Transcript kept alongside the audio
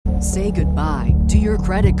Say goodbye to your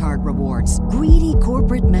credit card rewards. Greedy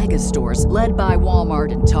corporate mega stores, led by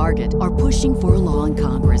Walmart and Target, are pushing for a law in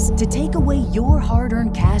Congress to take away your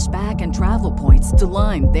hard-earned cash back and travel points to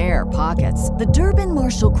line their pockets. The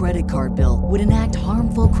Durbin-Marshall credit card bill would enact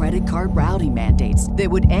harmful credit card routing mandates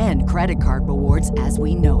that would end credit card rewards as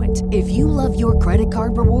we know it. If you love your credit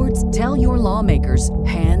card rewards, tell your lawmakers,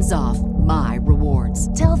 hands off my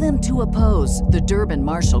rewards. Tell them to oppose the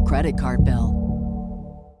Durbin-Marshall credit card bill.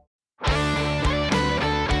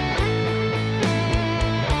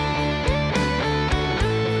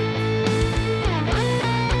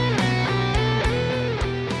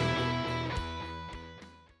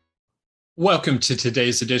 Welcome to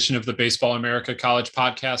today's edition of the Baseball America College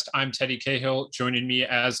Podcast. I'm Teddy Cahill. Joining me,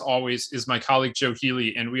 as always, is my colleague Joe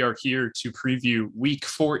Healy, and we are here to preview Week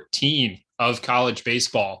 14 of college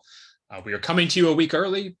baseball. We are coming to you a week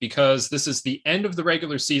early because this is the end of the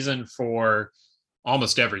regular season for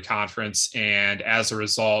almost every conference, and as a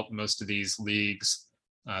result, most of these leagues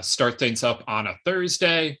start things up on a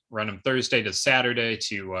Thursday, run them Thursday to Saturday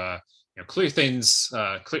to clear things,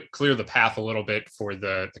 clear the path a little bit for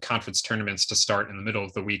the conference tournaments to start in the middle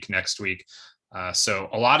of the week next week. So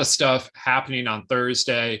a lot of stuff happening on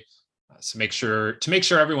Thursday. So make sure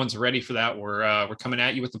everyone's ready for that. We're coming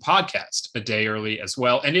at you with the podcast a day early as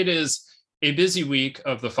well, and it is a busy week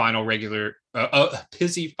of the final week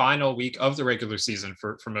of the regular season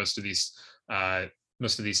for most of these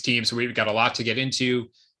teams. So we've got a lot to get into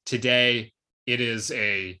today. It is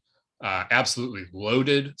a absolutely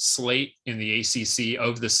loaded slate in the ACC.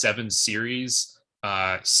 Of the 7 series,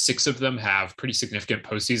 6 of them have pretty significant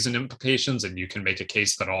postseason implications, and you can make a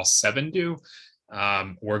case that all 7 do.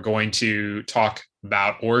 We're going to talk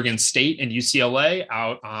about Oregon State and UCLA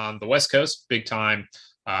out on the West Coast, big time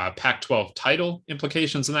Pac-12 title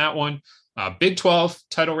implications in that one. Big 12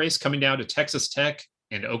 title race coming down to Texas Tech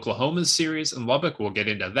and Oklahoma's series in Lubbock. We'll get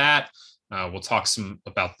into that. We'll talk some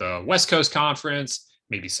about the West Coast Conference,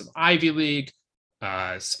 maybe some Ivy League,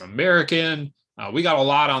 some American. We got a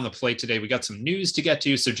lot on the plate today. We got some news to get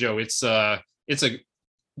to. So Joe,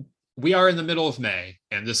 we are in the middle of May,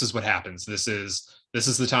 and this is what happens. This is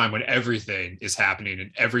the time when everything is happening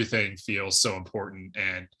and everything feels so important.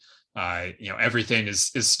 And, everything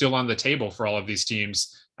is still on the table for all of these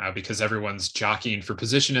teams because everyone's jockeying for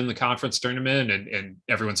position in the conference tournament, and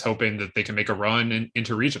everyone's hoping that they can make a run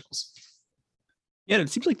into regionals. Yeah, it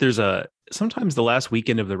seems like sometimes the last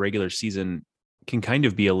weekend of the regular season can kind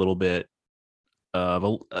of be a little bit of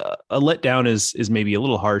a letdown is maybe a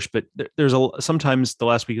little harsh, but sometimes the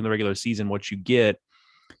last week in the regular season, what you get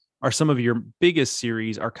are some of your biggest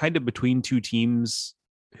series are kind of between two teams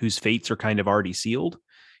whose fates are kind of already sealed.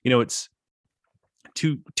 It's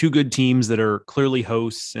two good teams that are clearly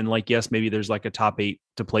hosts, and yes, maybe there's like a top 8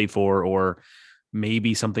 to play for, or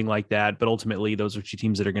maybe something like that. But ultimately, those are 2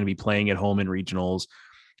 teams that are going to be playing at home in regionals,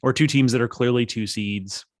 or 2 teams that are clearly 2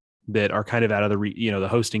 seeds that are kind of out of the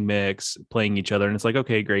hosting mix, playing each other. And it's like,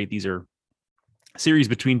 okay, great. These are series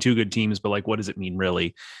between 2 good teams, but what does it mean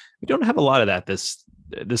really? We don't have a lot of that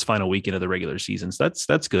this final weekend of the regular season. So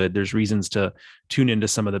that's good. There's reasons to tune into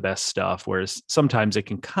some of the best stuff. Whereas sometimes it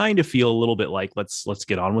can kind of feel a little bit like, let's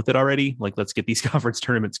get on with it already. Let's get these conference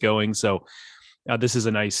tournaments going. So this is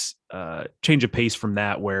a nice change of pace from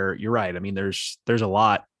that, where you're right. I mean, there's a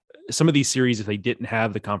lot. Some of these series, if they didn't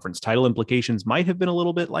have the conference title implications, might have been a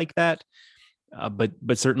little bit like that. But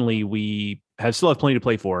certainly we still have plenty to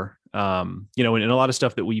play for. And a lot of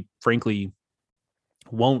stuff that we frankly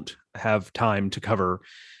won't have time to cover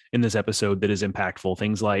in this episode that is impactful.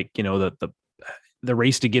 Things like, the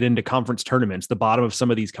race to get into conference tournaments, the bottom of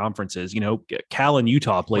some of these conferences. Cal and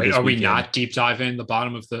Utah play. Wait, are we not deep diving the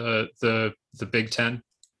bottom of the Big Ten?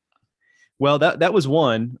 Well, that was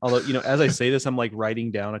one. Although, as I say this, I'm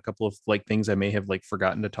writing down a couple of things I may have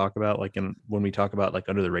forgotten to talk about, when we talk about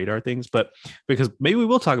under the radar things. But because maybe we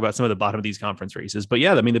will talk about some of the bottom of these conference races. But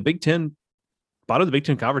yeah, I mean, the Big Ten, bottom of the Big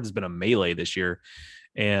Ten conference has been a melee this year,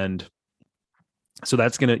 and so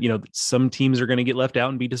that's going to, some teams are going to get left out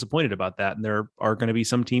and be disappointed about that. And there are going to be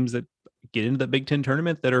some teams that get into the Big Ten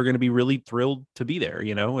tournament that are going to be really thrilled to be there,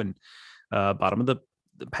 and bottom of the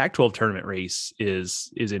Pac-12 tournament race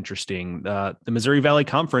is interesting. The Missouri Valley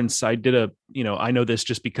Conference, I did I know this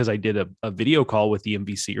just because I did a video call with the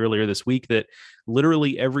MVC earlier this week, that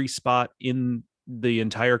literally every spot in the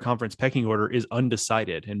entire conference pecking order is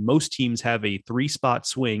undecided. And most teams have a 3-spot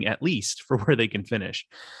swing at least for where they can finish.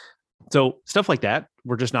 So stuff like that,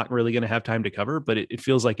 we're just not really going to have time to cover, but it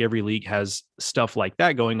feels like every league has stuff like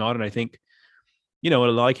that going on. And I think, in a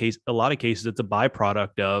lot of cases, it's a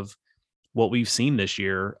byproduct of what we've seen this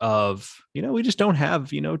year of, we just don't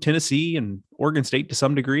have, Tennessee and Oregon State to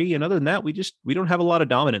some degree. And other than that, we don't have a lot of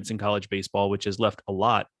dominance in college baseball, which has left a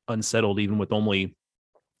lot unsettled, even with only,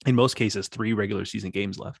 in most cases, 3 regular season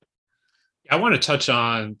games left. I want to touch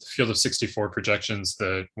on the Field of 64 projections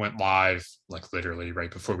that went live like literally right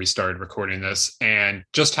before we started recording this, and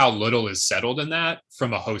just how little is settled in that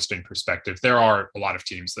from a hosting perspective. There are a lot of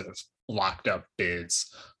teams that have locked up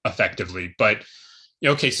bids effectively, but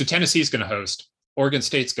okay, so Tennessee's going to host, Oregon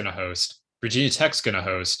State's going to host, Virginia Tech's going to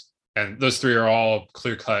host, and those 3 are all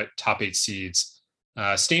clear-cut top 8 seeds.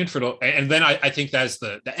 Stanford, and then I think that's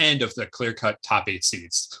the end of the clear-cut top 8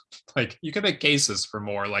 seeds. Like, you can make cases for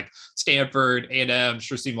more, like Stanford, A&M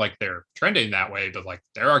sure seem like they're trending that way, but like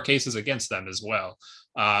there are cases against them as well.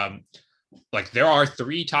 Like there are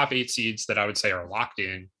 3 top 8 seeds that I would say are locked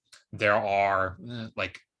in. There are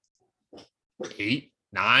like 8,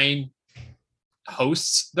 9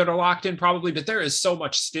 hosts that are locked in probably, but there is so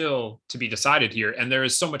much still to be decided here. And there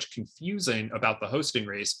is so much confusing about the hosting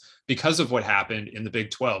race because of what happened in the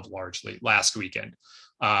Big 12 largely last weekend.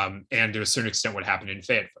 And to a certain extent, what happened in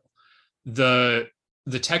Fayetteville. The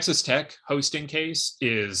Texas Tech hosting case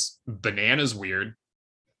is bananas weird.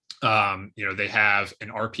 They have an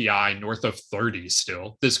RPI north of 30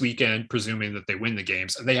 still this weekend, presuming that they win the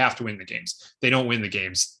games. They have to win the games. They don't win the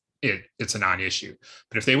games, it's a non-issue.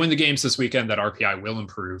 But if they win the games this weekend, that RPI will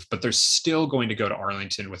improve. But they're still going to go to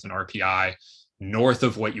Arlington with an RPI north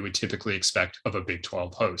of what you would typically expect of a Big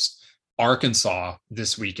 12 host. Arkansas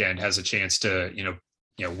this weekend has a chance to,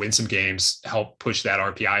 win some games, help push that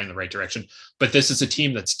RPI in the right direction. But this is a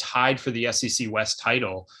team that's tied for the SEC West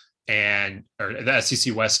title or the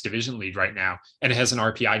SEC West division lead right now, and it has an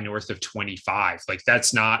RPI north of 25. Like,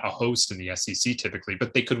 that's not a host in the SEC typically,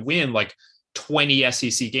 but they could win like 20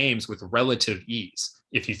 SEC games with relative ease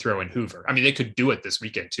if you throw in Hoover. I mean, they could do it this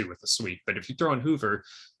weekend too with a sweep, but if you throw in Hoover,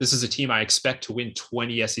 this is a team I expect to win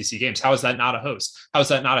 20 SEC games. How is that not a host? How is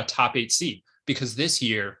that not a top 8 seed? Because this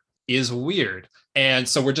year is weird. And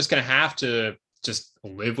so we're just going to have to just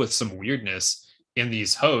live with some weirdness in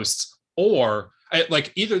these hosts, or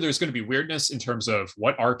like either there's going to be weirdness in terms of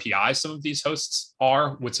what RPI some of these hosts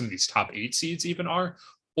are, what some of these top 8 seeds even are,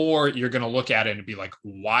 or you're going to look at it and be like,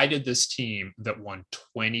 why did this team that won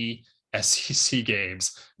 20 SEC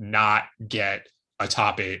games not get a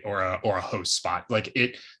top 8 or a host spot? Like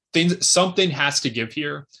something has to give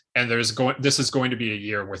here. And this is going to be a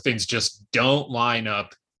year where things just don't line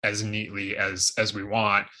up as neatly as we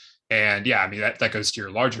want. And yeah, I mean, that goes to your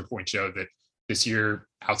larger point, Joe, that this year,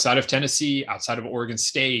 outside of Tennessee, outside of Oregon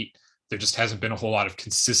State, there just hasn't been a whole lot of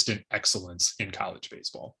consistent excellence in college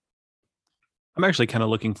baseball. I'm actually kind of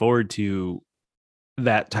looking forward to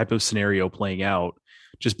that type of scenario playing out,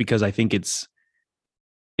 just because I think it's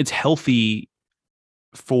healthy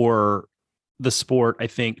for the sport, I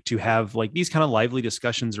think, to have like these kind of lively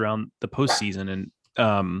discussions around the postseason.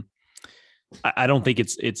 And I don't think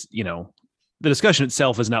it's the discussion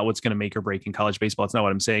itself is not what's going to make or break in college baseball. It's not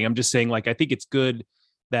what I'm saying. I'm just saying, like, I think it's good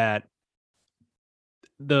that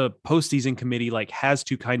the postseason committee like has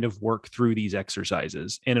to kind of work through these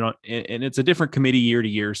exercises, and it's a different committee year to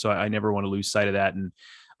year. So I never want to lose sight of that. And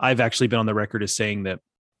I've actually been on the record as saying that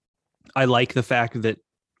I like the fact that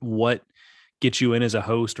what gets you in as a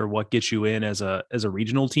host or what gets you in as a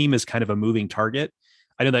regional team is kind of a moving target.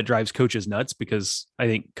 I know that drives coaches nuts, because I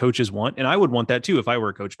think coaches want, and I would want that too if I were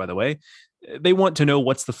a coach, by the way, they want to know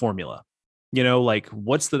what's the formula, like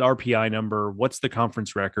what's the RPI number, what's the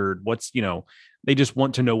conference record, they just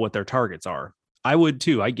want to know what their targets are. I would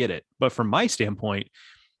too. I get it. But from my standpoint,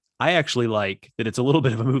 I actually like that it's a little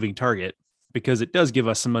bit of a moving target, because it does give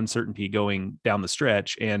us some uncertainty going down the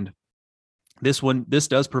stretch. And this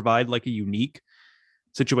does provide like a unique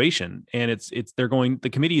situation. And the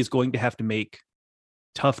committee is going to have to make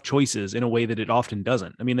tough choices in a way that it often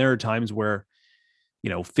doesn't. I mean, there are times where,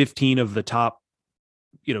 15 of the top,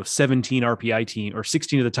 17 RPI team, or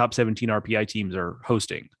 16 of the top 17 RPI teams are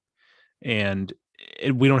hosting. And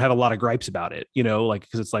we don't have a lot of gripes about it,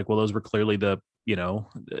 because it's like, well, those were clearly the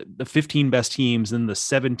 15 best teams, and the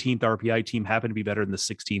 17th RPI team happened to be better than the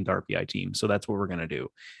 16th RPI team. So that's what we're going to do.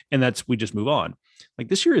 And we just move on. Like,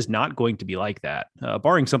 this year is not going to be like that,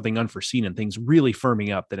 barring something unforeseen and things really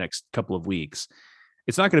firming up the next couple of weeks.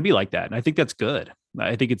 It's not going to be like that. And I think that's good.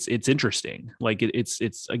 I think it's interesting. Like it's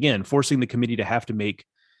again, forcing the committee to have to make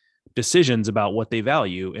decisions about what they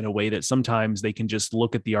value in a way that sometimes they can just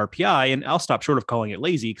look at the RPI, and I'll stop short of calling it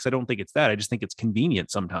lazy, because I don't think it's that. I just think it's convenient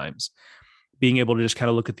sometimes, being able to just kind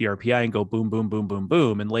of look at the RPI and go boom, boom, boom, boom,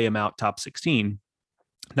 boom, and lay them out top 16.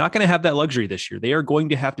 Not going to have that luxury this year. They are going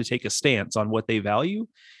to have to take a stance on what they value.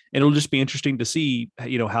 And it'll just be interesting to see,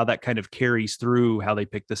 how that kind of carries through how they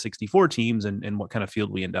pick the 64 teams and what kind of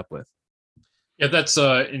field we end up with. Yeah, that's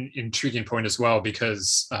an intriguing point as well,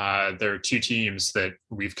 because there are two teams that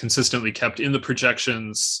we've consistently kept in the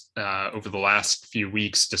projections over the last few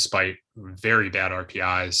weeks, despite very bad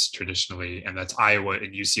RPIs traditionally, and that's Iowa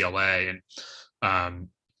and UCLA. And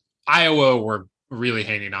Iowa we're really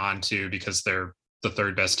hanging on to because they're the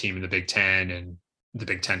third best team in the Big Ten, and the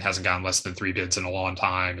Big Ten hasn't gotten less than 3 bids in a long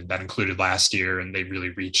time, and that included last year, and they really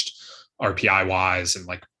reached RPI wise, and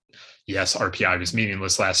yes, RPI was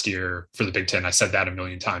meaningless last year for the Big Ten. I said that a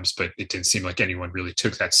million times, but it didn't seem like anyone really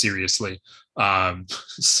took that seriously.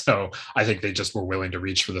 So I think they just were willing to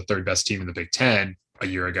reach for the third best team in the Big Ten a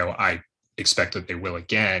year ago. I expect that they will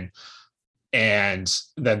again. And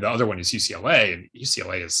then the other one is UCLA, and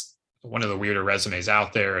UCLA is one of the weirder resumes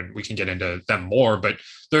out there, and we can get into them more, but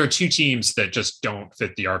there are two teams that just don't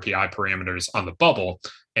fit the RPI parameters on the bubble.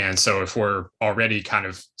 And so if we're already kind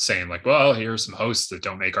of saying well, here's some hosts that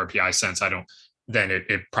don't make RPI sense, then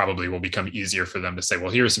it probably will become easier for them to say, well,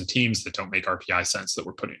 here are some teams that don't make RPI sense that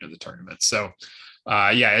we're putting in the tournament. So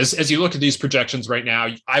as you look at these projections right now,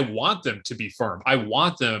 I want them to be firm. I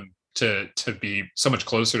want them to be so much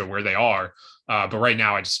closer to where they are. But right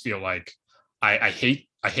now I just feel like I hate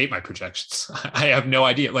my projections. I have no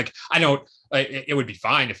idea. It would be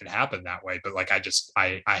fine if it happened that way, but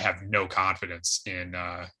I have no confidence in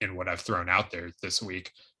what I've thrown out there this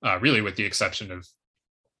week, really, with the exception of,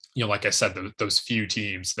 like I said, those few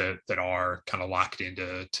teams that are kind of locked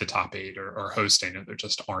into top 8 or hosting, and there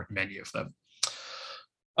just aren't many of them.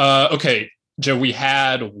 Okay, Joe, we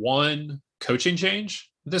had one coaching change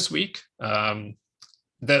this week.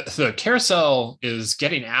 The carousel is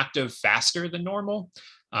getting active faster than normal.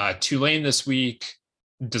 Tulane this week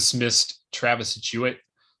dismissed Travis Jewett,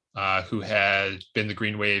 who had been the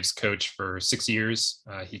Green Waves coach for 6 years.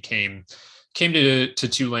 He came to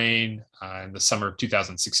Tulane in the summer of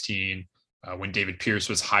 2016 when David Pierce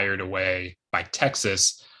was hired away by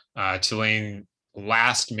Texas. Tulane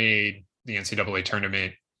last made the NCAA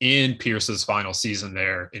tournament in Pierce's final season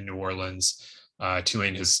there in New Orleans.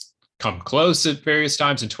 Tulane has come close at various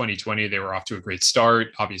times. In 2020, they were off to a great start.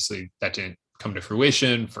 Obviously, that didn't come to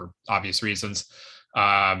fruition for obvious reasons.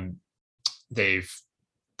 They've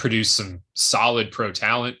produced some solid pro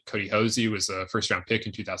talent. Cody Hosey was a first-round pick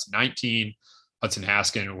in 2019. Hudson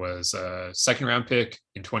Haskin was a second-round pick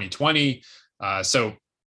in 2020. So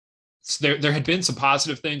there had been some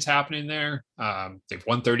positive things happening there. They've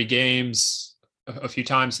won 30 games a few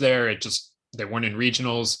times there. They weren't in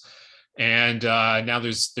regionals. And now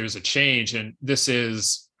there's a change. And this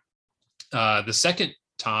is the second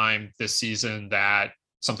time this season that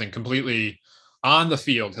something completely on the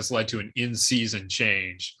field has led to an in-season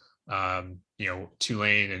change.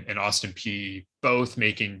 Tulane and Austin Peay both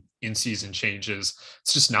making in-season changes.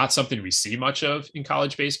 It's just not something we see much of in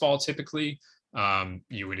college baseball typically.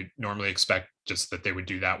 You would normally expect just that they would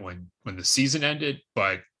do that when the season ended,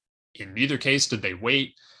 but in neither case did they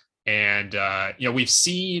wait. And we've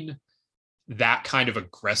seen that kind of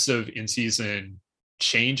aggressive in-season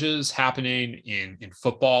changes happening in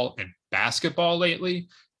football and basketball lately.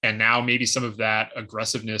 And now maybe some of that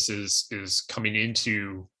aggressiveness is coming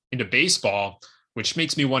into baseball, which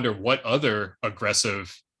makes me wonder what other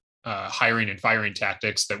aggressive hiring and firing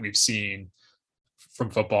tactics that we've seen from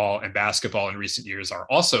football and basketball in recent years are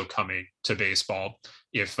also coming to baseball.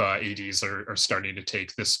 If ADs are starting to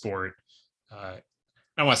take this sport, I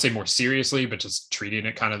don't want to say more seriously, but just treating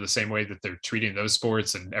it kind of the same way that they're treating those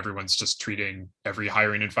sports, and everyone's just treating every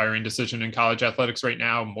hiring and firing decision in college athletics right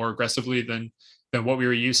now more aggressively than what we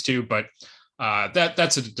were used to. But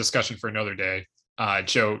that's a discussion for another day.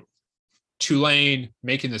 Joe, Tulane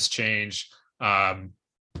making this change.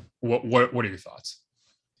 What are your thoughts?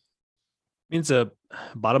 It's a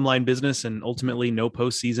bottom line business, and ultimately no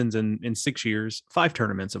postseasons in 6 years, 5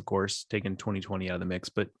 tournaments, of course, taking 2020 out of the mix,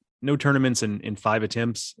 but no tournaments in 5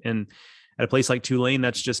 attempts. And at a place like Tulane,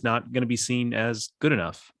 that's just not going to be seen as good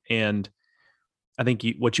enough. And I think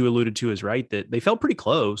what you alluded to is right, that they felt pretty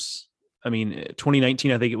close. I mean,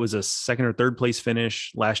 2019, I think it was a second or third place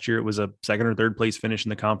finish. Last year, it was a second or third place finish in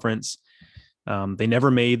the conference. They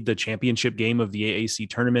never made the championship game of the AAC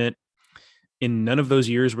tournament. In none of those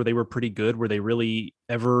years where they were pretty good, were they really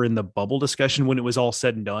ever in the bubble discussion when it was all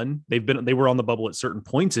said and done? They were on the bubble at certain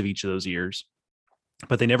points of each of those years,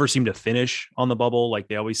 but they never seemed to finish on the bubble. Like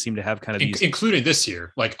they always seem to have kind of these, including this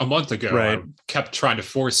year. Like a month ago, right. I kept trying to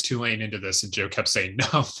force Tulane into this, and Joe kept saying,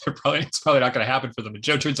 no, it's probably not going to happen for them. And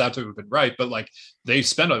Joe turns out to have been right, but like they've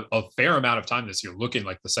spent a fair amount of time this year looking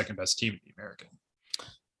like the second best team in the American.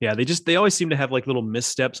 Yeah, they always seem to have like little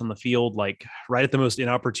missteps on the field, like right at the most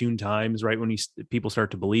inopportune times, right when people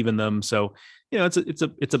start to believe in them. So,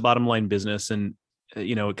 it's a bottom line business, and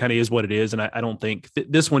it kind of is what it is. And I don't think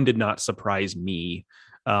this one did not surprise me,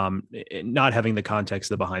 not having the context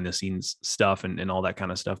of the behind the scenes stuff and all that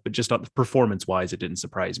kind of stuff, but just performance wise, it didn't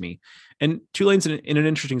surprise me. And Tulane's in an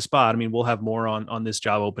interesting spot. I mean, we'll have more on this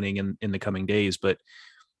job opening in the coming days, but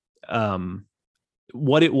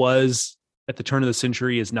what it was at the turn of the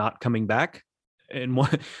century is not coming back. And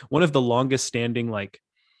one of the longest standing, like,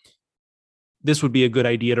 this would be a good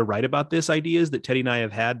idea to write about this ideas that Teddy and I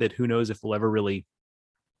have had, that who knows if we'll ever really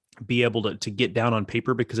be able to get down on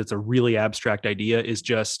paper, because it's a really abstract idea, is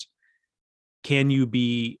just, can you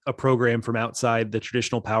be a program from outside the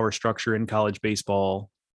traditional power structure in college baseball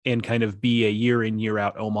and kind of be a year in, year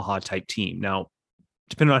out Omaha type team? Now,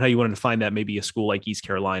 depending on how you want to define that, maybe a school like East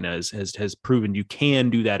Carolina has proven you can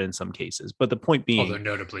do that in some cases. But the point being, although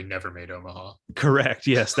notably never made Omaha. Correct.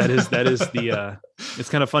 Yes, that is the it's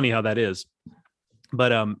kind of funny how that is.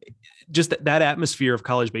 But just that atmosphere of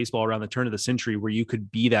college baseball around the turn of the century where you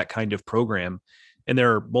could be that kind of program. And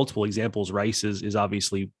there are multiple examples. Rice is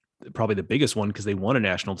obviously probably the biggest one because they won a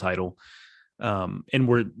national title. And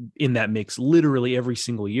we're in that mix literally every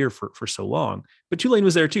single year for so long. But Tulane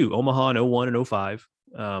was there too. Omaha in 01 and 05.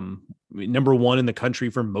 Number one in the country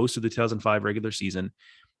for most of the 2005 regular season.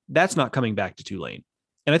 That's not coming back to Tulane.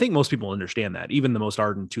 And I think most people understand that. Even the most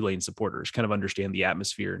ardent Tulane supporters kind of understand the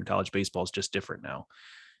atmosphere in college baseball is just different now.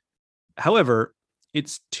 However,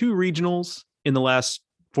 it's two regionals in the last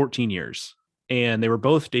 14 years, and they were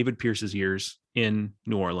both David Pierce's years in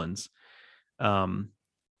New Orleans.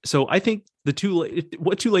 So I think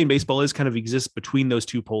what Tulane baseball is kind of exists between those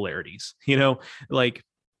two polarities, like,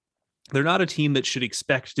 they're not a team that should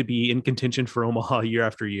expect to be in contention for Omaha year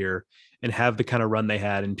after year and have the kind of run they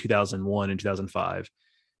had in 2001 and 2005.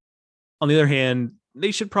 On the other hand,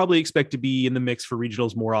 they should probably expect to be in the mix for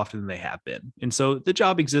regionals more often than they have been. And so the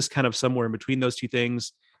job exists kind of somewhere in between those two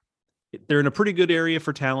things. They're in a pretty good area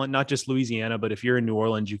for talent, not just Louisiana, but if you're in New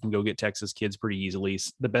Orleans, you can go get Texas kids pretty easily.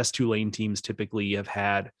 The best Tulane teams typically have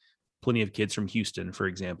had plenty of kids from Houston, for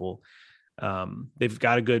example. They've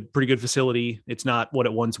got a pretty good facility. It's not what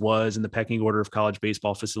it once was in the pecking order of college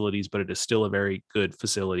baseball facilities, but it is still a very good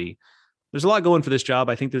facility. There's a lot going for this job.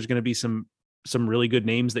 I think there's going to be some really good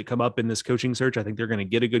names that come up in this coaching search. I think they're going to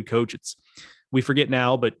get a good coach. We forget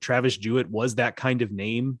now, but Travis Jewett was that kind of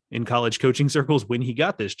name in college coaching circles when he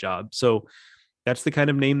got this job. So that's the kind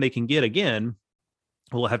of name they can get. Again,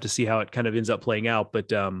 we'll have to see how it kind of ends up playing out.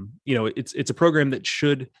 But it's a program that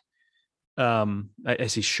should. I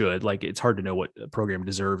say should, like, it's hard to know what a program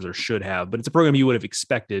deserves or should have, but it's a program you would have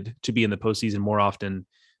expected to be in the postseason more often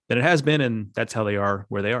than it has been. And that's how they are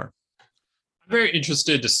where they are. I'm very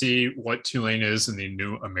interested to see what Tulane is in the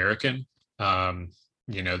New American.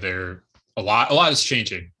 They're a lot is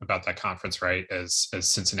changing about that conference, right? As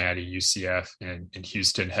Cincinnati, UCF, and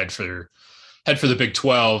Houston head for the Big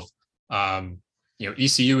 12.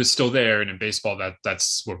 ECU is still there, and in baseball,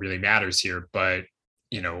 that's what really matters here. But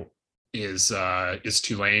is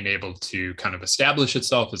Tulane able to kind of establish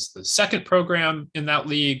itself as the second program in that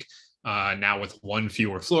league, now with one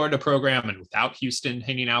fewer Florida program and without Houston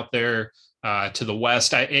hanging out there to the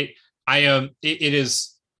west?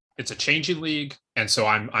 It's a changing league, and so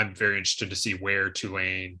I'm very interested to see where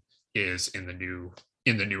Tulane is in the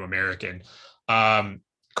new American.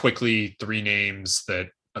 Quickly, three names that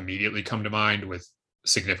immediately come to mind with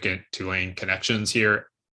significant Tulane connections here: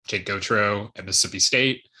 Jake Gautreau at Mississippi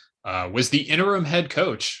State. Was the interim head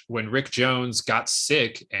coach when Rick Jones got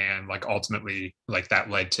sick, and ultimately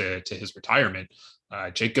that led to his retirement.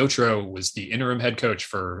 Jake Gautreau was the interim head coach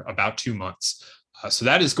for about 2 months. So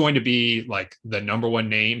that is going to be the number one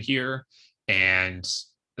name here, and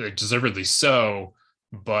deservedly so.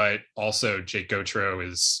 But also Jake Gautreau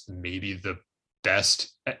is maybe the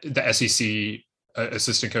best, the SEC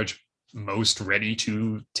assistant coach most ready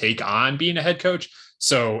to take on being a head coach.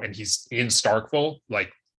 So, and he's in Starkville,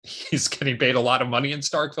 he's getting paid a lot of money in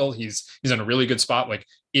Starkville. He's in a really good spot.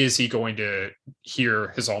 Is he going to hear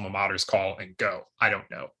his alma mater's call and go? I don't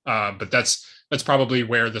know. But that's probably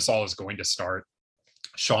where this all is going to start.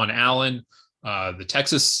 Sean Allen, the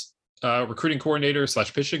Texas recruiting coordinator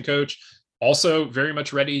 / pitching coach, also very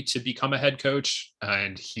much ready to become a head coach.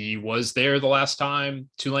 And he was there the last time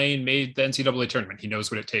Tulane made the NCAA tournament. He knows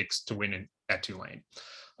what it takes to win at Tulane.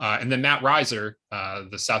 And then Matt Reiser,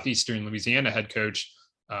 the Southeastern Louisiana head coach,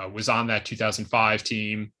 was on that 2005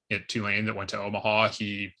 team at Tulane that went to Omaha.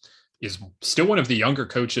 He is still one of the younger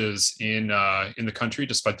coaches in the country,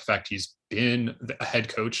 despite the fact he's been a head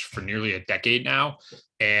coach for nearly a decade now,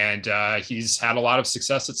 and he's had a lot of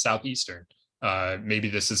success at Southeastern. Maybe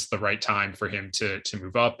this is the right time for him to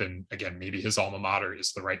move up, and again, maybe his alma mater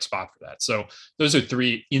is the right spot for that. So those are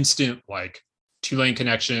three instant like Tulane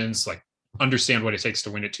connections. Like understand what it takes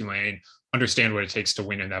to win at Tulane, understand what it takes to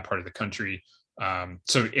win in that part of the country.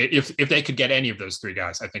 So if they could get any of those three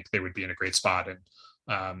guys, I think they would be in a great spot.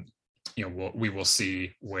 And we will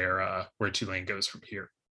see where Tulane goes from here.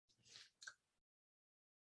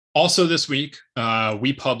 Also this week,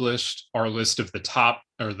 we published our list of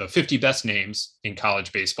the 50 best names in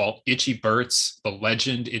college baseball. Itchy Burtz, the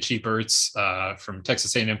legend Itchy Burtz from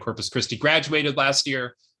Texas A&M Corpus Christi, graduated last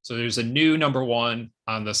year. So there's a new number one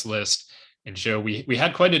on this list. And Joe, we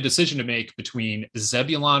had quite a decision to make between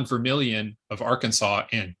Zebulon Vermillion of Arkansas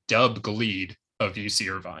and Dub Gleed of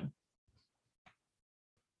UC Irvine.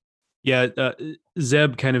 Yeah,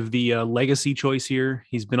 Zeb, kind of the legacy choice here.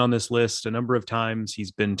 He's been on this list a number of times. He's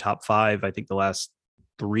been top 5. I think the last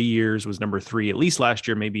 3 years was number 3, at least last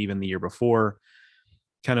year, maybe even the year before.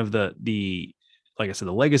 Kind of the like I said,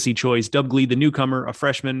 the legacy choice. Dub Gleed, the newcomer, a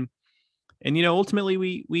freshman, and ultimately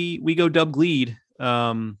we go Dub Gleed.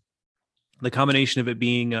 The combination of it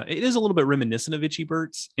being it is a little bit reminiscent of Itchy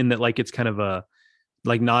Burtz in that like it's kind of a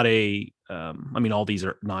not a I mean, all these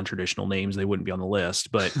are non-traditional names. They wouldn't be on the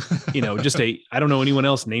list, but just I don't know anyone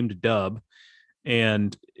else named Dub,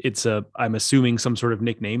 and it's I'm assuming some sort of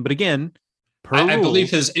nickname, but again, I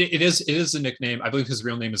believe it is a nickname. I believe his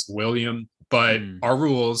real name is William, but our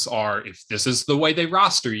rules are if this is the way they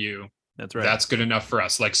roster you, that's right. That's good enough for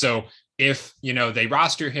us. Like, so if, they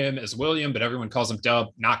roster him as William, but everyone calls him Dub,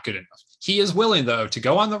 not good enough. He is willing, though, to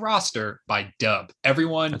go on the roster by Dub.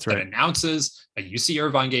 Everyone that announces a UC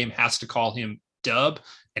Irvine game has to call him Dub.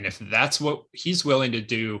 And if that's what he's willing to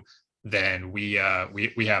do, then we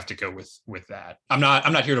have to go with that. I'm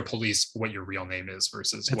not here to police what your real name is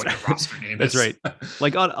versus what your roster name is. That's right.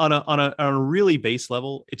 Like on a really base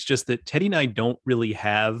level, it's just that Teddy and I don't really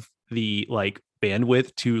have the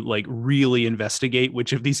bandwidth to really investigate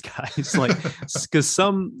which of these guys, because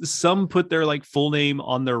some put their full name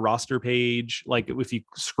on their roster page. Like if you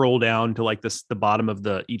scroll down to the bottom of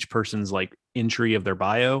each person's entry of their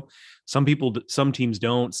bio, some teams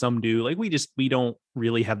don't, some do. We don't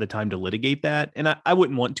really have the time to litigate that. And I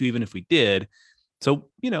wouldn't want to, even if we did. So,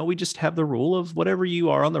 we just have the rule of whatever you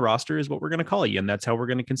are on the roster is what we're going to call you. And that's how we're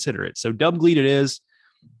going to consider it. So Dub Gleed it is.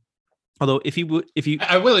 Although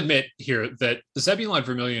I will admit here that Zebulon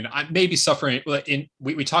Vermillion, I may be suffering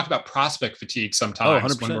we talk about prospect fatigue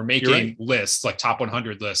sometimes when we're making lists, like top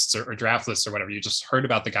 100 lists or draft lists or whatever. You just heard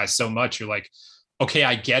about the guy so much. You're like, okay,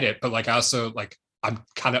 I get it. But I also I'm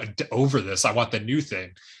kind of over this. I want the new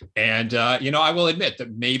thing. And, I will admit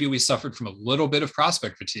that maybe we suffered from a little bit of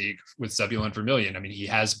prospect fatigue with Zebulon Vermillion. I mean, he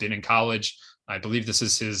has been in college. I believe this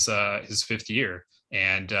is his 5th year.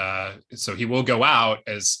 And so he will go out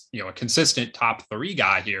as, a consistent top 3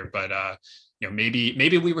 guy here. But,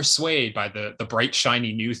 maybe we were swayed by the bright,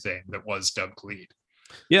 shiny new thing that was Dub Gleed.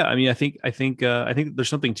 Yeah, I mean, I think there's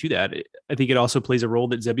something to that. I think it also plays a role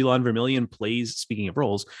that Zebulon Vermillion plays. Speaking of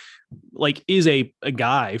roles, is a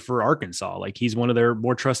guy for Arkansas. He's one of their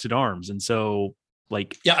more trusted arms, and so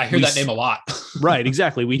yeah, I hear that name a lot. Right,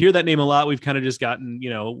 exactly. We hear that name a lot. We've kind of just gotten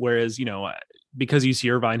whereas because UC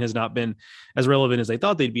Irvine has not been as relevant as they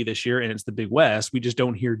thought they'd be this year, and it's the Big West, we just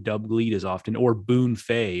don't hear Dub Gleed as often, or Boone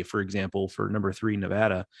Fay, for example, for number 3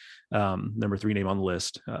 Nevada, number 3 name on the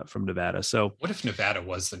list from Nevada. So what if Nevada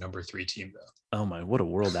was the number 3 team though? Oh my, what a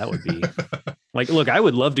world that would be. Look, I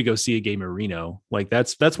would love to go see a game at Reno.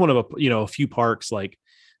 That's one of a few parks.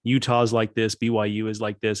 Utah's like this, BYU is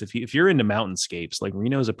like this. If you're into mountainscapes,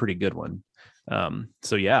 Reno is a pretty good one.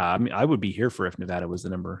 So yeah, I mean, I would be here for if Nevada was the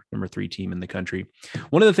number 3 team in the country.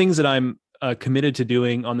 One of the things that I'm committed to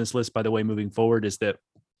doing on this list, by the way, moving forward, is that,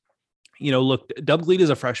 look, Dub Gleed is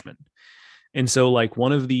a freshman. And so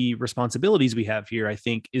one of the responsibilities we have here, I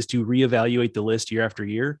think, is to reevaluate the list year after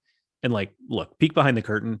year. And look, peek behind the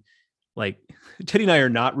curtain. Teddy and I are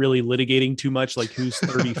not really litigating too much, who's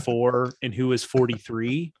 34 and who is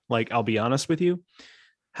 43. I'll be honest with you.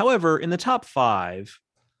 However, in the top 5,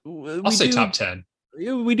 I'll say top 10.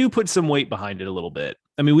 We do put some weight behind it a little bit.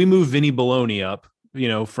 I mean, we move Vinny Bologna up,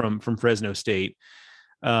 from Fresno State,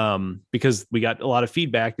 because we got a lot of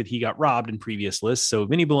feedback that he got robbed in previous lists. So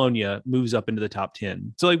Vinny Bologna moves up into the top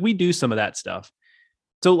 10. So we do some of that stuff.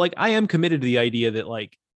 So I am committed to the idea that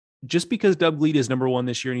just because Dub Gleed is number 1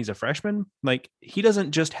 this year and he's a freshman, he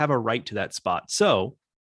doesn't just have a right to that spot. So,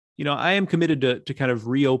 I am committed to kind of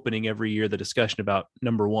reopening every year the discussion about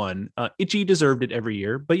number one. Itchy deserved it every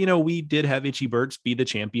year, but we did have Itchy Burt's be the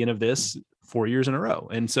champion of this 4 years in a row,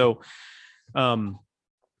 and so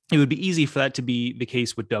it would be easy for that to be the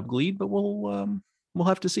case with Dub Gleed, but we'll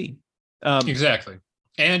have to see. Exactly.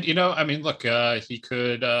 And I mean, look, he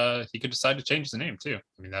could decide to change the name too.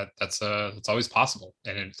 I mean, that's always possible.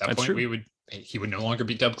 And at that point, true. He would no longer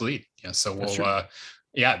be Dub Gleed. Yeah. So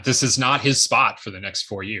this is not his spot for the next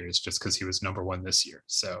 4 years, just because he was number one this year.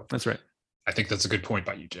 So that's right. I think that's a good point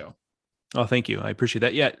by you, Joe. Oh, thank you. I appreciate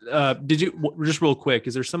that. Yeah. Did you just real quick?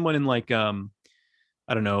 Is there someone in like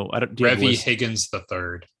I don't know. Revy Higgins the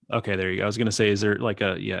third. Okay, there you go. I was going to say, is there like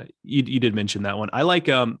you did mention that one. I like,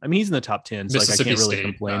 I mean, he's in the top 10, so like I can't really State,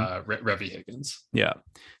 complain. Revy Higgins. Yeah.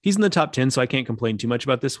 He's in the top 10, so I can't complain too much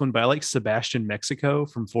about this one, but I like Sebastian Mexico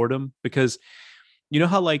from Fordham because you know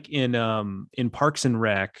how like in Parks and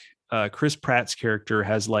Rec, Chris Pratt's character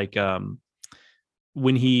has like,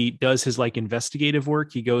 when he does his like investigative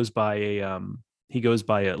work, he goes by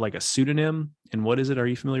like a pseudonym. And what is it? Are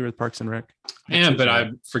you familiar with Parks and Rec? But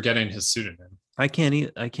I'm forgetting his pseudonym. I can't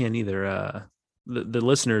either. The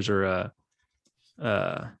listeners are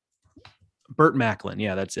Burt Macklin.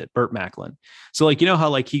 Yeah, that's it. Burt Macklin. So like, how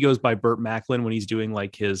like he goes by Burt Macklin when he's doing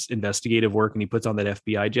like his investigative work and he puts on that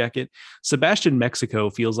FBI jacket. Sebastian Mexico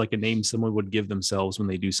feels like a name someone would give themselves when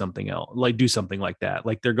they do something else, like do something like that.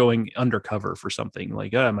 Like they're going undercover for something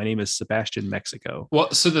like, my name is Sebastian Mexico.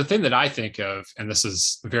 Well, so the thing that I think of, and this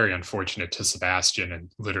is very unfortunate to Sebastian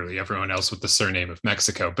and literally everyone else with the surname of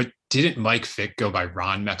Mexico, but didn't Mike Fick go by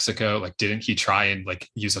Ron Mexico? Like, didn't he try and like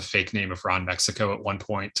use a fake name of Ron Mexico at one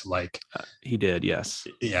point to like, he did, yes.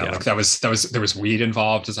 Yeah, like there was weed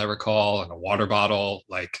involved, as I recall, and a water bottle.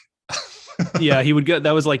 Like, yeah, he would go.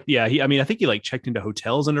 That was like, yeah. I mean, I think he like checked into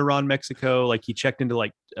hotels under Ron Mexico. Like he checked into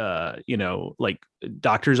like, like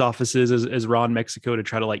doctors' offices as Ron Mexico to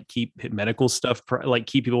try to like keep medical stuff, like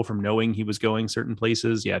keep people from knowing he was going certain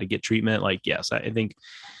places. Yeah, to get treatment. Like, yes, I think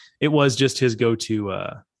it was just his go-to.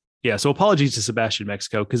 Yeah, so apologies to Sebastian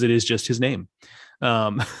Mexico because it is just his name.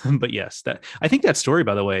 But yes, I think that story,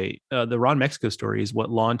 by the way, the Ron Mexico story is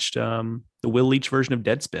what launched the Will Leitch version of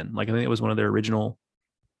Deadspin. Like I think it was one of their original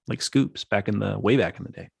like scoops way back in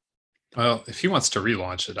the day. Well, if he wants to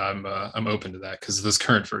relaunch it, I'm open to that because this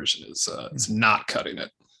current version is not cutting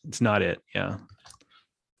it. It's not it. Yeah.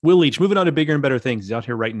 Will Leitch moving on to bigger and better things. He's out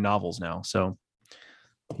here writing novels now, so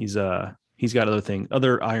he's got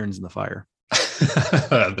other irons in the fire.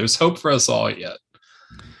 There's hope for us all yet.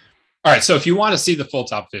 All right. So if you want to see the full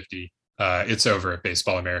top 50, it's over at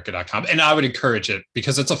baseballamerica.com. And I would encourage it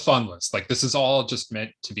because it's a fun list. Like this is all just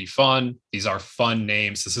meant to be fun. These are fun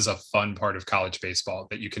names. This is a fun part of college baseball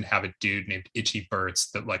that you can have a dude named Itchy Burt's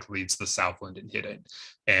that like leads the Southland in hitting.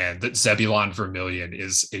 And that Zebulon Vermillion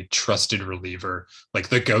is a trusted reliever, like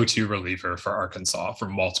the go-to reliever for Arkansas for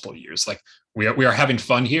multiple years. Like we are having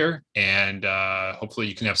fun here, and hopefully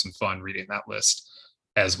you can have some fun reading that list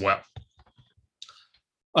as well.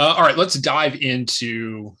 All right, let's dive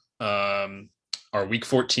into our Week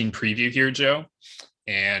 14 preview here, Joe.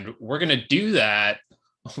 And we're going to do that.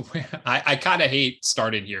 I kind of hate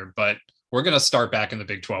starting here, but we're going to start back in the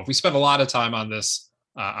Big 12. We spent a lot of time on this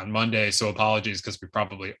on Monday, so apologies because we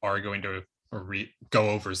probably are going to go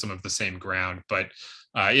over some of the same ground, but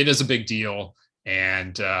it is a big deal.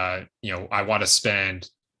 And, I want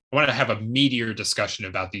to have a meatier discussion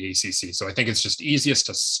about the ACC. So I think it's just easiest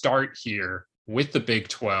to start here with the Big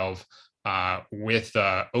 12, with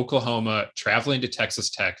Oklahoma traveling to Texas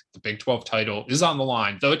Tech. The Big 12 title is on the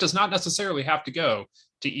line, though it does not necessarily have to go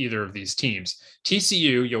to either of these teams.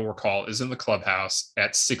 TCU, you'll recall, is in the clubhouse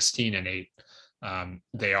at 16-8.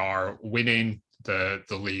 They are winning the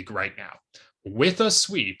league right now. With a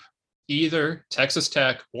sweep, either Texas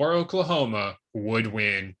Tech or Oklahoma would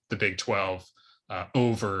win the Big 12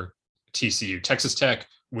 over TCU. Texas Tech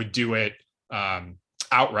would do it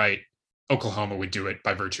outright. Oklahoma would do it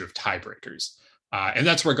by virtue of tiebreakers. And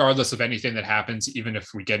that's regardless of anything that happens, even if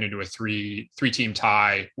we get into a three-team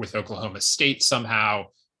tie with Oklahoma State somehow,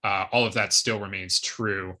 all of that still remains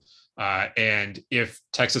true. And if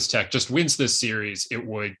Texas Tech just wins this series, it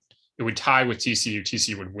would tie with TCU.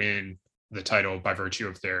 TCU would win the title by virtue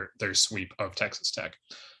of their sweep of Texas Tech.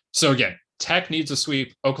 So again, Tech needs a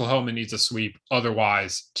sweep. Oklahoma needs a sweep.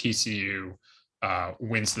 Otherwise, TCU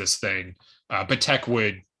wins this thing. But Tech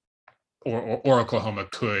would, or Oklahoma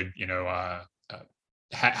could,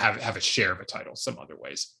 have a share of a title some other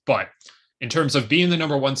ways. But in terms of being the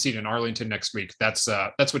number 1 seed in Arlington next week, that's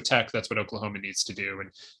what Oklahoma needs to do. And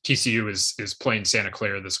TCU is playing Santa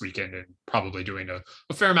Clara this weekend and probably doing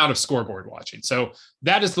a fair amount of scoreboard watching. So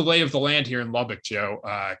that is the lay of the land here in Lubbock, Joe.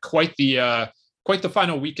 Quite the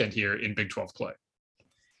final weekend here in Big 12 play.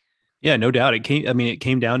 Yeah, no doubt. It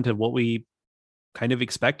came down to what we kind of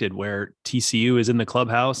expected, where TCU is in the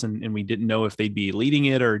clubhouse and we didn't know if they'd be leading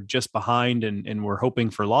it or just behind, and we're hoping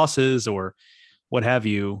for losses or what have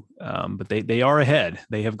you. But they are ahead.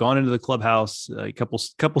 They have gone into the clubhouse a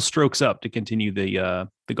couple strokes up, to continue the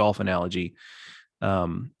golf analogy.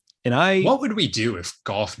 What would we do if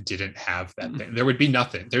golf didn't have that thing? There would be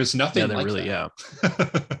nothing. There's nothing like really, that.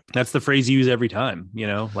 Yeah. That's the phrase you use every time,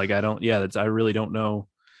 like, I really don't know.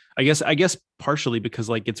 I guess partially because,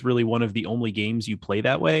 like, it's really one of the only games you play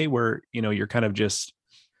that way, where, you're kind of just,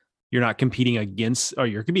 you're not competing against, or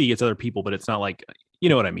you're competing against other people, but it's not like, you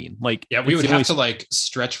know what I mean? Like, yeah, we would have to like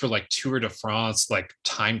stretch for like Tour de France, like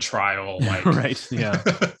time trial, like right. Yeah.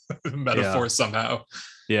 metaphor somehow.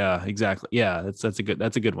 Yeah, exactly. Yeah. That's a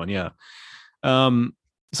good one. Yeah.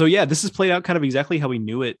 So yeah, this has played out kind of exactly how we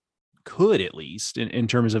knew it could, at least in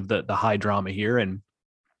terms of the high drama here. And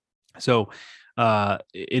so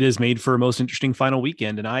it is made for a most interesting final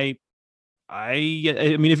weekend. And I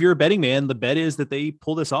mean, if you're a betting man, the bet is that they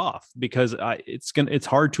pull this off, because it's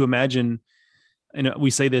hard to imagine. And we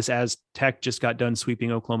say this as Tech just got done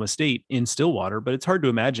sweeping Oklahoma State in Stillwater, but it's hard to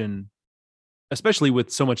imagine, especially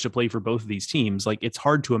with so much to play for both of these teams. Like, it's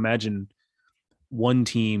hard to imagine one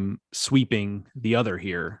team sweeping the other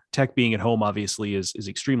here. Tech being at home obviously is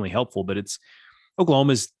extremely helpful, but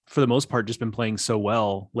Oklahoma's for the most part just been playing so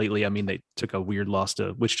well lately. I mean, they took a weird loss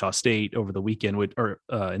to Wichita State over the weekend,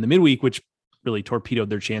 in the midweek, which really torpedoed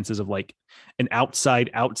their chances of like an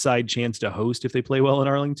outside chance to host if they play well in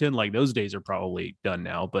Arlington. Like, those days are probably done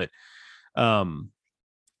now. But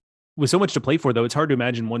with so much to play for, though, it's hard to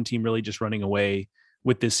imagine one team really just running away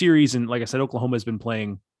with this series. And like I said, Oklahoma has been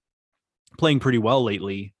playing pretty well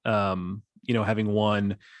lately. Having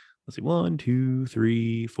won, let's see, 1, 2,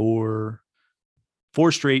 3, 4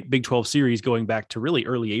 straight Big 12 series, going back to really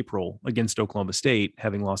early April against Oklahoma State,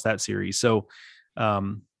 having lost that series. So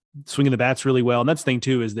swinging the bats really well. And that's the thing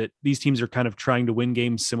too, is that these teams are kind of trying to win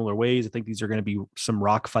games similar ways. I think these are going to be some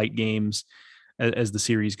rock fight games as the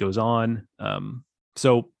series goes on.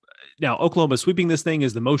 So now Oklahoma sweeping this thing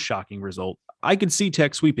is the most shocking result. I could see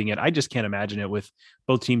Tech sweeping it. I just can't imagine it with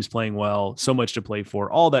both teams playing well, so much to play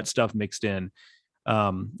for, all that stuff mixed in.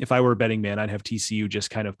 If I were a betting man, I'd have TCU just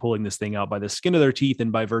kind of pulling this thing out by the skin of their teeth,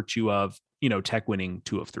 and by virtue of, Tech winning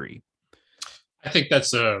 2 of 3. I think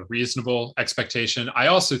that's a reasonable expectation. I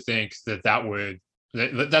also think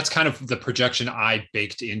that's kind of the projection I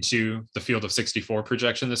baked into the Field of 64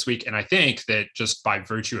 projection this week. And I think that just by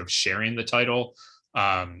virtue of sharing the title,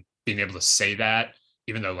 being able to say that,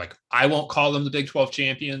 even though like I won't call them the Big 12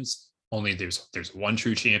 champions, only there's one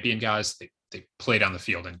true champion, guys. They played on the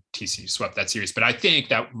field and TCU swept that series. But I think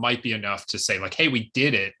that might be enough to say like, hey, we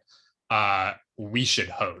did it. We should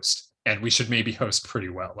host. And we should maybe host pretty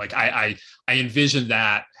well. Like I envision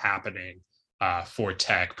that happening for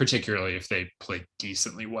Tech, particularly if they play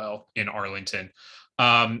decently well in Arlington.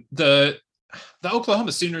 The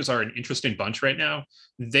Oklahoma Sooners are an interesting bunch right now.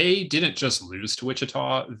 They didn't just lose to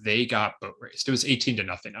Wichita; they got boat raced. It was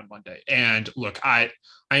 18-0 on Monday. And look, I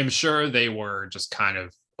am sure they were just kind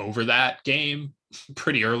of over that game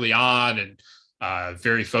pretty early on and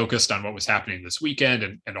very focused on what was happening this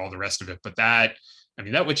weekend and all the rest of it. But that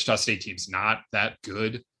Wichita State team's not that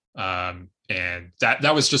good. And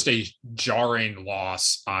that was just a jarring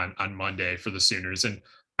loss on Monday for the Sooners. And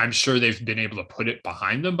I'm sure they've been able to put it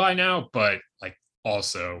behind them by now, but like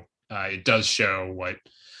also it does show what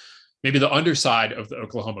maybe the underside of the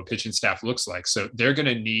Oklahoma pitching staff looks like. So they're going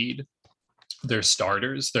to need their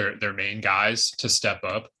starters, their main guys to step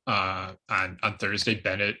up on Thursday.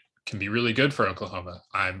 Bennett can be really good for Oklahoma.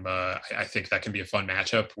 I think that can be a fun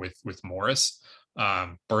matchup with Morris.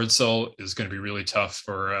 Birdsell is going to be really tough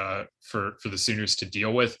for the Sooners to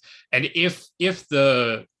deal with. And if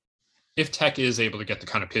Tech is able to get the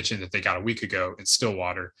kind of pitching that they got a week ago in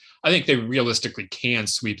Stillwater, I think they realistically can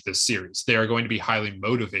sweep this series. They are going to be highly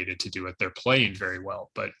motivated to do it. They're playing very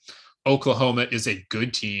well, but Oklahoma is a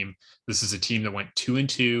good team. This is a team that went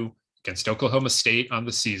 2-2 against Oklahoma State on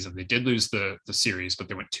the season. They did lose the series, but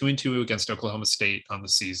they went 2-2 against Oklahoma State on the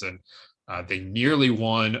season. They nearly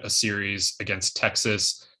won a series against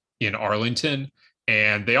Texas in Arlington,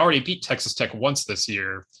 and they already beat Texas Tech once this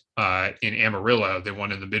year in Amarillo. They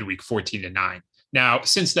won in the midweek 14-9. Now,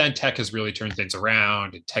 since then, Tech has really turned things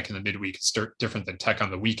around, and Tech in the midweek is different than Tech on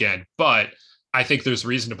the weekend. But I think there's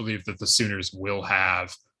reason to believe that the Sooners will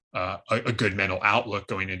have a good mental outlook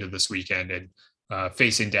going into this weekend. And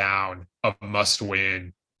facing down a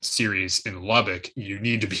must-win series in Lubbock, you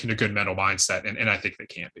need to be in a good mental mindset, and I think they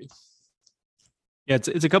can be. Yeah,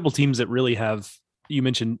 it's a couple teams that really have. You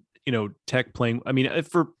mentioned, Tech playing. I mean,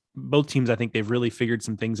 for both teams, I think they've really figured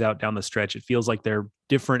some things out down the stretch. It feels like they're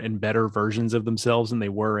different and better versions of themselves than they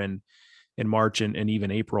were in March and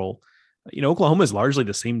even April. Oklahoma is largely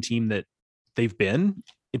the same team that they've been.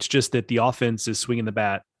 It's just that the offense is swinging the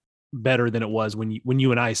bat better than it was when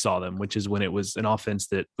you and I saw them, which is when it was an offense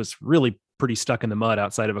that was really pretty stuck in the mud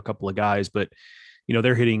outside of a couple of guys. But,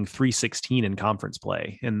 they're hitting 316 in conference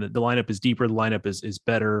play, and the lineup is deeper. The lineup is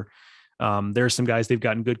better. There are some guys they've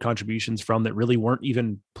gotten good contributions from that really weren't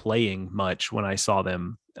even playing much when I saw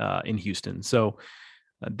them in Houston. So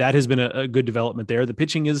that has been a good development there. The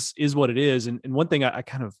pitching is what it is. And one thing I'm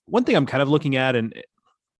kind of looking at, and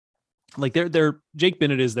like Jake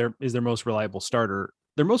Bennett is their most reliable starter.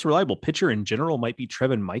 Their most reliable pitcher in general might be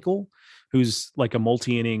Trevin Michael, who's like a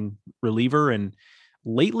multi-inning reliever. And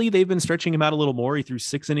lately they've been stretching him out a little more. He threw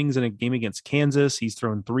 6 innings in a game against Kansas. He's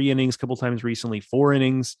thrown 3 innings a couple times recently, 4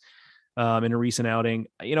 innings in a recent outing.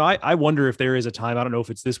 I wonder if there is a time, I don't know if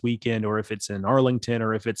it's this weekend or if it's in Arlington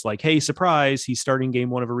or if it's like, hey, surprise, he's starting game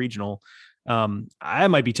 1 of a regional. I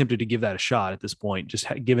might be tempted to give that a shot at this point, just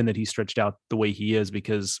given that he's stretched out the way he is,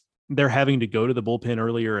 because they're having to go to the bullpen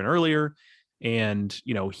earlier and earlier. And,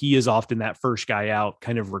 he is often that first guy out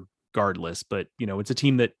kind of regardless, but it's a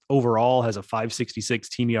team that overall has a 5.66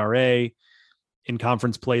 team ERA. In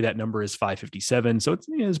conference play, that number is 5.57. So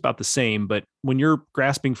it's about the same, but when you're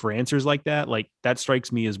grasping for answers like that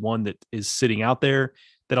strikes me as one that is sitting out there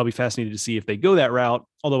that I'll be fascinated to see if they go that route.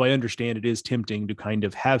 Although I understand it is tempting to kind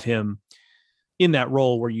of have him in that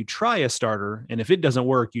role where you try a starter, and if it doesn't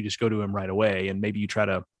work, you just go to him right away. And maybe you try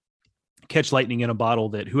to catch lightning in a bottle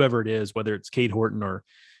that whoever it is, whether it's Cade Horton or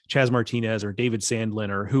Chas Martinez or David Sandlin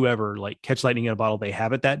or whoever, like catch lightning in a bottle, they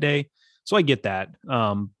have it that day. So I get that.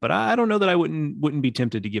 But I don't know that I wouldn't be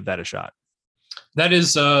tempted to give that a shot.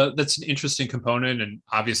 That's an interesting component. And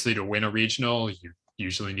obviously to win a regional, you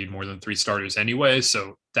usually need more than 3 starters anyway.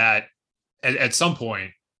 So that at some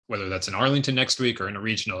point, whether that's in Arlington next week or in a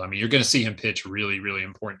regional, I mean, you're going to see him pitch really, really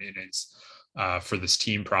important innings for this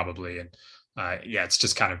team probably. And it's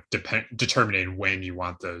just kind of determining when you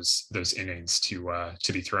want those innings to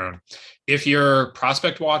be thrown. If you're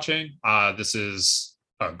prospect watching, this is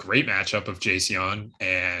a great matchup of Jace Young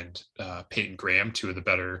and Peyton Graham, 2 of the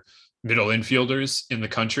better middle infielders in the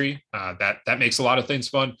country. That makes a lot of things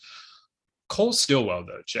fun. Cole Stillwell,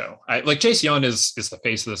 though, Joe, like Jace Young is the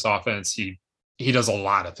face of this offense. He does a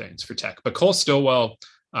lot of things for Tech, but Cole Stillwell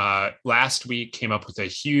last week came up with a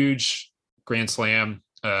huge grand slam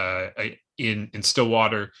in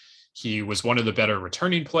Stillwater. He was one of the better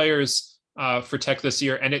returning players for Tech this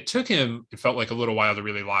year. And it felt like a little while to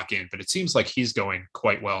really lock in, but it seems like he's going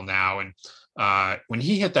quite well now. And when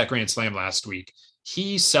he hit that grand slam last week,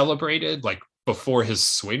 he celebrated like before his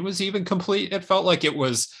swing was even complete. It felt like it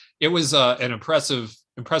was an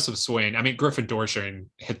impressive swing. I mean, Griffin Dorsey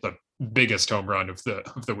hit the biggest home run of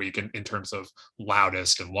the week in terms of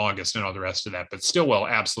loudest and longest and all the rest of that, but Stillwell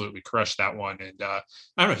absolutely crushed that one. And I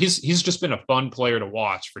don't know, he's just been a fun player to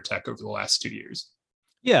watch for Tech over the last 2 years.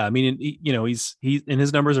 Yeah, I mean, he's and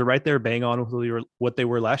his numbers are right there, bang on with what they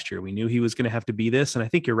were last year. We knew he was going to have to be this, and I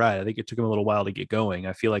think you're right. I think it took him a little while to get going.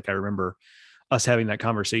 I feel like I remember us having that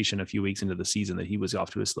conversation a few weeks into the season that he was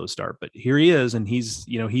off to a slow start, but here he is, and he's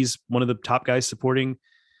one of the top guys supporting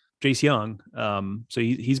Jace Young. So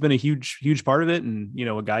he's been a huge part of it, and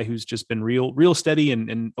a guy who's just been real steady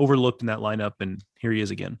and overlooked in that lineup, and here he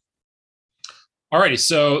is again. Alrighty,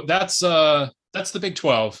 so that's the Big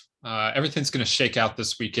 12. Everything's going to shake out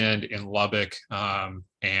this weekend in Lubbock.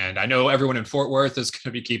 And I know everyone in Fort Worth is going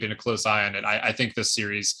to be keeping a close eye on it. I think this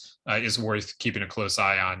series is worth keeping a close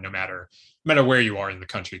eye on no matter where you are in the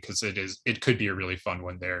country, because it could be a really fun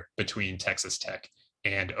one there between Texas Tech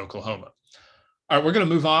and Oklahoma. All right, we're going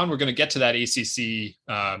to move on. We're going to get to that ACC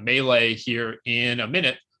melee here in a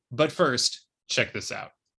minute. But first, check this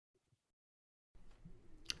out.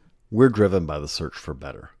 We're driven by the search for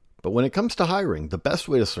better. But when it comes to hiring, the best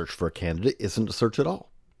way to search for a candidate isn't to search at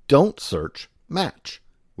all. Don't search, match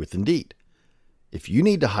with Indeed. If you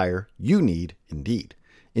need to hire, you need Indeed.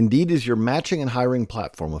 Indeed is your matching and hiring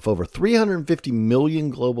platform with over 350 million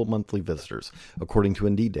global monthly visitors, according to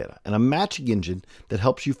Indeed data, and a matching engine that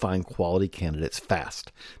helps you find quality candidates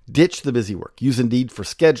fast. Ditch the busy work. Use Indeed for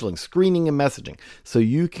scheduling, screening, and messaging so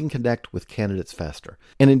you can connect with candidates faster.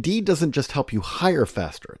 And Indeed doesn't just help you hire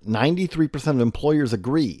faster. 93% of employers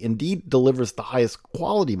agree Indeed delivers the highest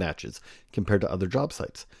quality matches compared to other job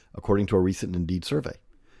sites, according to a recent Indeed survey.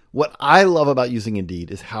 What I love about using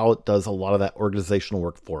Indeed is how it does a lot of that organizational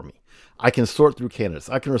work for me. I can sort through candidates.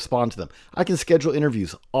 I can respond to them. I can schedule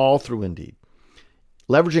interviews all through Indeed.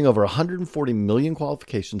 Leveraging over 140 million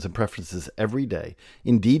qualifications and preferences every day,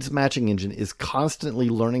 Indeed's matching engine is constantly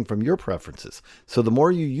learning from your preferences. So the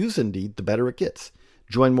more you use Indeed, the better it gets.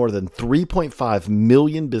 Join more than 3.5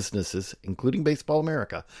 million businesses, including Baseball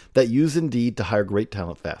America, that use Indeed to hire great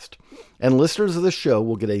talent fast. And listeners of the show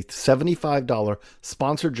will get a $75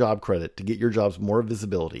 sponsored job credit to get your jobs more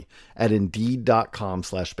visibility at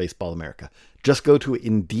Indeed.com/BaseballAmerica. Just go to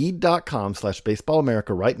Indeed.com/BaseballAmerica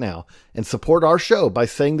right now and support our show by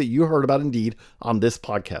saying that you heard about Indeed on this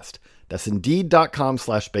podcast. That's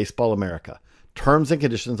Indeed.com/BaseballAmerica. Terms and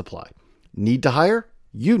conditions apply. Need to hire?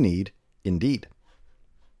 You need Indeed.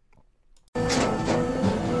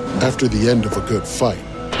 After the end of a good fight,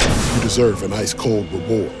 you deserve an ice-cold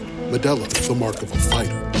reward. Modelo is the mark of a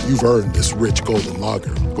fighter. You've earned this rich golden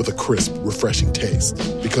lager with a crisp, refreshing taste.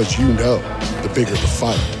 Because you know, the bigger the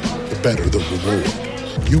fight, the better the reward.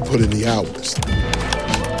 You put in the hours,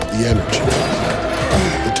 the energy,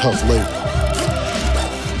 the tough labor.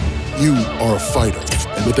 You are a fighter,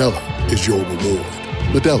 and Modelo is your reward.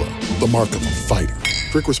 Modelo, the mark of a fighter.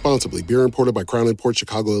 Drink responsibly. Beer imported by Crown Imports,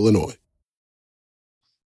 Chicago, Illinois.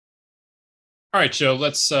 All right, Joe,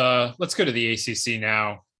 let's go to the ACC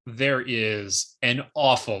now. There is an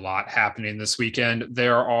awful lot happening this weekend.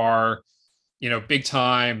 There are, big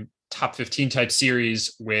time top 15 type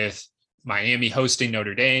series with Miami hosting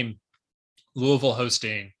Notre Dame, Louisville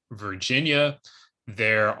hosting Virginia.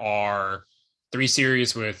 There are 3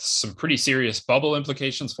 series with some pretty serious bubble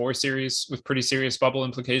implications, 4 series with pretty serious bubble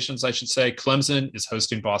implications, I should say. Clemson is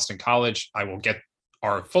hosting Boston College. I will get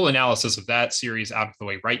our full analysis of that series out of the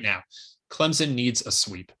way right now. Clemson needs a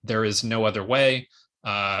sweep. There is no other way.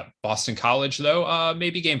 Boston College, though, may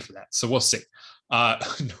be game for that. So we'll see.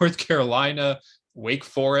 North Carolina, Wake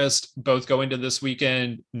Forest, both go into this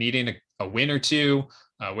weekend needing a win or two.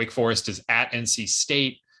 Wake Forest is at NC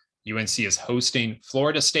State. UNC is hosting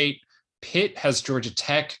Florida State. Pitt has Georgia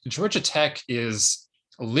Tech. Georgia Tech is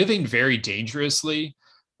living very dangerously.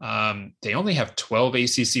 They only have 12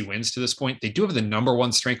 ACC wins to this point. They do have the number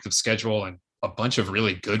 1 strength of schedule and a bunch of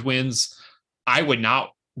really good wins. I would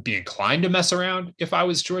not be inclined to mess around if I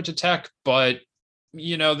was Georgia Tech, but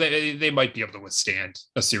they might be able to withstand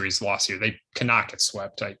a series loss here. They cannot get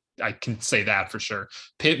swept. I can say that for sure.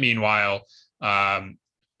 Pitt, meanwhile,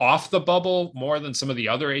 off the bubble more than some of the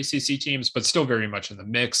other ACC teams, but still very much in the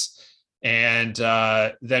mix. And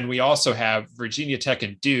then we also have Virginia Tech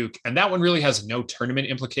and Duke, and that one really has no tournament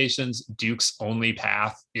implications. Duke's only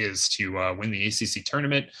path is to win the ACC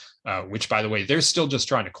tournament, which, by the way, they're still just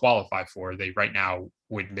trying to qualify for. They right now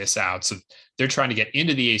would miss out. So they're trying to get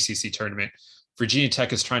into the ACC tournament. Virginia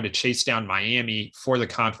Tech is trying to chase down Miami for the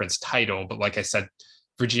conference title. But like I said,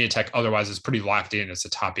 Virginia Tech otherwise is pretty locked in as a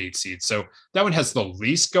top 8 seed. So that one has the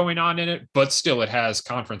least going on in it, but still it has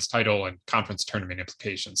conference title and conference tournament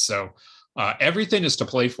implications. So everything is to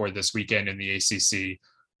play for this weekend in the ACC.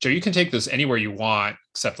 Joe, you can take this anywhere you want,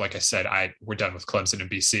 except like I said, we're done with Clemson and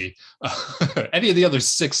BC. Any of the other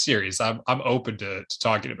 6 series, I'm open to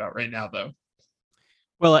talking about right now, though.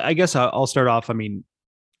 Well, I guess I'll start off. I mean,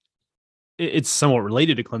 it's somewhat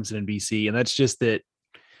related to Clemson and BC, and that's just that,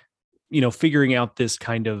 figuring out this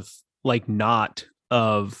kind of like knot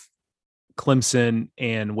of Clemson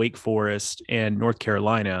and Wake Forest and North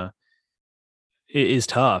Carolina is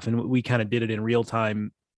tough. And we kind of did it in real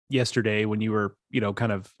time yesterday when you were,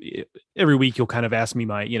 kind of every week you'll kind of ask me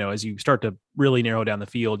as you start to really narrow down the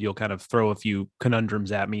field, you'll kind of throw a few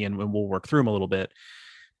conundrums at me and we'll work through them a little bit.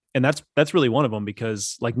 And that's really one of them,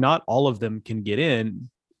 because like not all of them can get in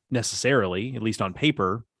necessarily, at least on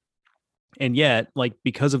paper. And yet, like,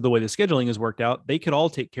 because of the way the scheduling is worked out, they could all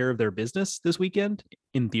take care of their business this weekend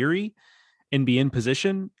in theory and be in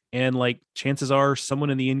position. And like chances are someone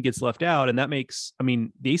in the end gets left out. And that makes,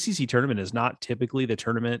 the ACC tournament is not typically the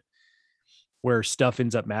tournament where stuff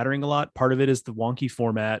ends up mattering a lot. Part of it is the wonky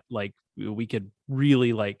format. Like we could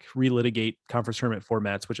really like relitigate conference tournament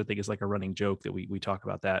formats, which I think is like a running joke that we talk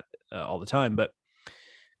about that all the time, but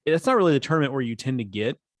it's not really the tournament where you tend to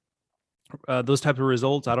get those types of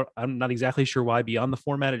results. I'm not exactly sure why beyond the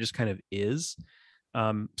format. It just kind of is.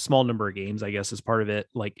 Small number of games, I guess, is part of it.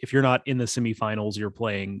 Like if you're not in the semifinals, you're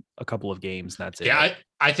playing a couple of games. And that's it. Yeah,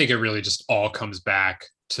 I think it really just all comes back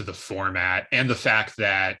to the format and the fact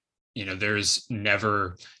that,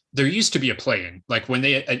 there used to be a play-in. Like when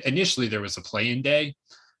initially there was a play-in day,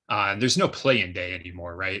 there's no play-in day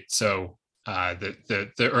anymore, right? So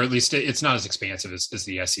or at least it's not as expansive as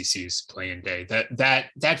the SEC's play-in day.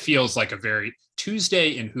 That feels like a very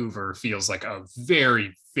Tuesday in Hoover feels like a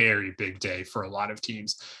very, very big day for a lot of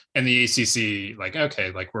teams. And the ACC, like,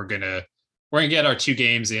 okay, like we're gonna get our 2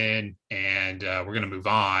 games in, and we're gonna move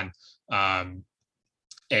on.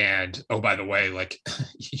 And oh, by the way, like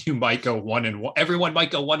you might go 1-1. Everyone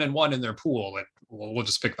might go 1-1 in their pool, and we'll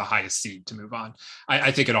just pick the highest seed to move on.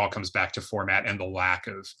 I think it all comes back to format and the lack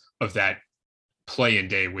of that play-in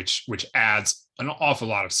day, which adds an awful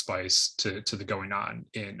lot of spice to the going on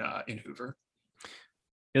in Hoover.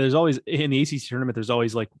 Yeah, there's always in the ACC tournament. There's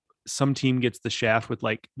always like some team gets the shaft with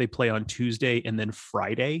like they play on Tuesday and then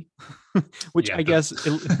Friday, which I guess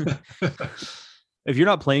if you're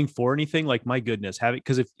not playing for anything, like my goodness,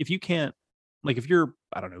 because if you can't, like if you're,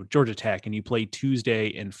 I don't know, Georgia Tech and you play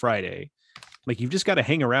Tuesday and Friday, like you've just got to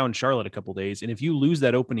hang around Charlotte a couple days. And if you lose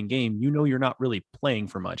that opening game, you're not really playing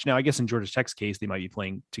for much. Now, I guess in Georgia Tech's case, they might be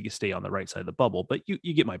playing to stay on the right side of the bubble, but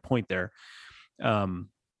you get my point there.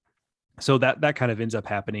 So that kind of ends up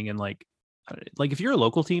happening. And like if you're a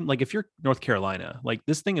local team, like if you're North Carolina, like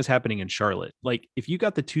this thing is happening in Charlotte. Like if you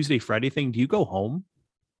got the Tuesday, Friday thing, do you go home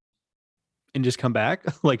and just come back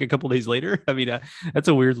like a couple days later? I mean, that's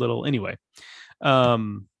a weird little, anyway,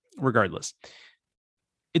 regardless,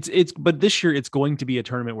 but this year it's going to be a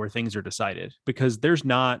tournament where things are decided, because there's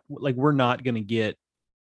not like, we're not going to get,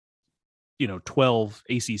 12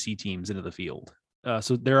 ACC teams into the field.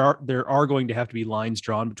 So there are going to have to be lines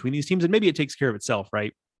drawn between these teams, and maybe it takes care of itself,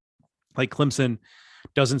 right? Like Clemson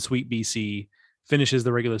doesn't sweep BC, finishes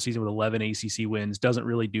the regular season with 11 ACC wins, doesn't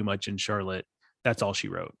really do much in Charlotte. That's all she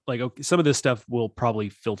wrote. Like, okay, some of this stuff will probably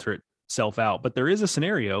filter itself out, but there is a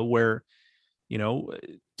scenario where,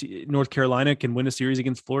 North Carolina can win a series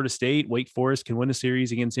against Florida State. Wake Forest can win a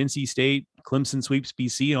series against NC State. Clemson sweeps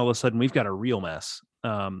BC, and all of a sudden we've got a real mess.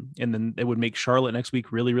 And then it would make Charlotte next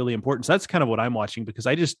week really, really important. So that's kind of what I'm watching, because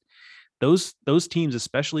I just, those teams,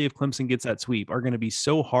 especially if Clemson gets that sweep, are going to be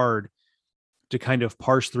so hard to kind of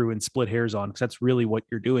parse through and split hairs on, because that's really what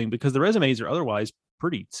you're doing, because the resumes are otherwise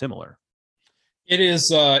pretty similar. It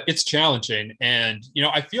is, it's challenging. And,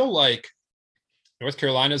 I feel like North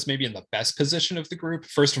Carolina is maybe in the best position of the group.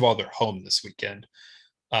 First of all, they're home this weekend.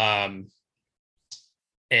 And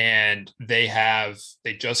they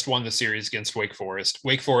just won the series against Wake Forest.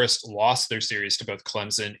 Wake Forest lost their series to both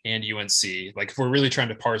Clemson and UNC. Like, if we're really trying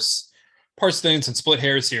to parse things and split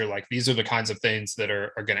hairs here, like these are the kinds of things that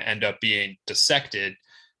are going to end up being dissected.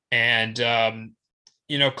 And,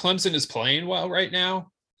 Clemson is playing well right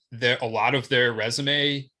now. A lot of their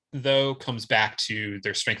resume, though, comes back to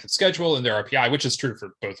their strength of schedule and their RPI, which is true for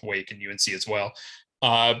both Wake and UNC as well.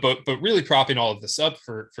 But really propping all of this up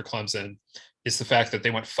for Clemson is the fact that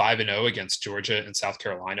they went 5-0 against Georgia and South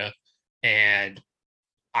Carolina. And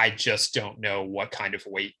I just don't know what kind of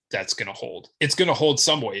weight that's going to hold. It's going to hold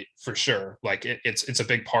some weight for sure. Like it's a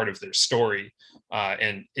big part of their story,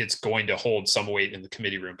 and it's going to hold some weight in the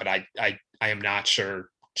committee room. But I am not sure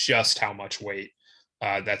just how much weight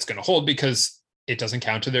that's going to hold, because it doesn't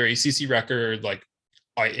count to their ACC record. Like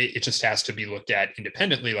it just has to be looked at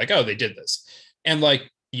independently. Like, oh, they did this. And like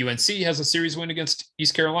UNC has a series win against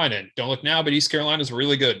East Carolina. And don't look now, but East Carolina is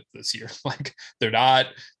really good this year. Like they're not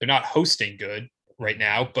hosting good right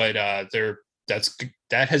now, but that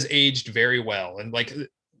has aged very well. And like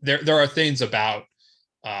there are things about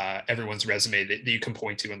everyone's resume that you can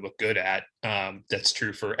point to and look good at. That's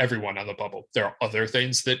true for everyone on the bubble. There are other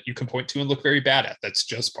things that you can point to and look very bad at. That's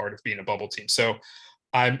just part of being a bubble team. So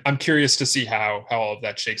I'm curious to see how all of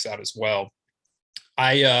that shakes out as well.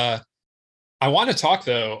 I want to talk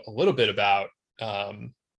though a little bit about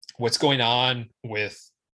what's going on with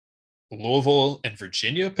Louisville and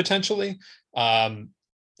Virginia potentially.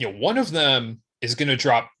 One of them is going to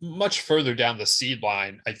drop much further down the seed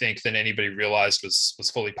line, I think, than anybody realized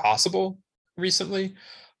was fully possible recently.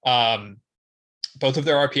 Both of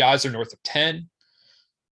their RPIs are north of 10.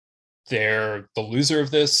 The loser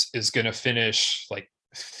of this is going to finish like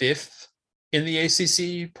 5th in the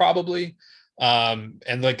ACC probably.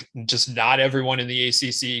 And like just not everyone in the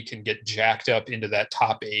ACC can get jacked up into that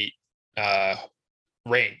top 8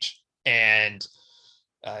 range. And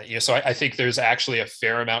so I think there's actually a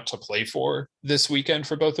fair amount to play for this weekend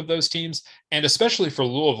for both of those teams, and especially for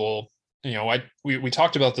Louisville. We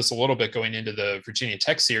talked about this a little bit going into the Virginia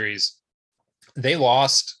Tech series. They've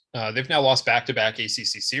now lost back-to-back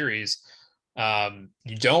ACC series.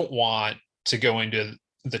 You don't want to go into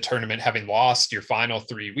the tournament having lost your final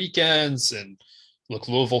 3 weekends. And look,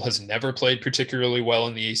 Louisville has never played particularly well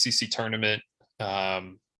in the ACC tournament.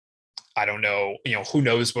 I don't know, who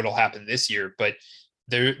knows what'll happen this year, but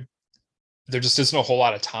there just isn't a whole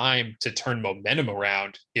lot of time to turn momentum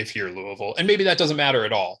around if you're Louisville. And maybe that doesn't matter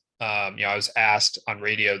at all. I was asked on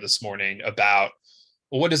radio this morning about,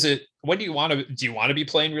 well, what is it? When do you want to be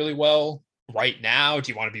playing really well right now?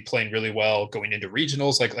 Do you want to be playing really well going into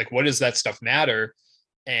regionals? Like what does that stuff matter?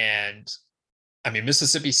 And I mean,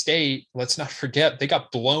 Mississippi State, let's not forget, they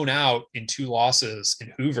got blown out in 2 losses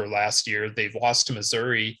in Hoover last year. They've lost to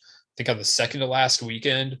Missouri, I think on the second to last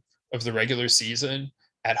weekend of the regular season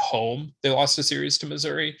at home. They lost a series to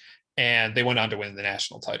Missouri, and they went on to win the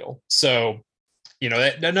national title. So,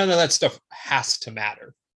 none of that stuff has to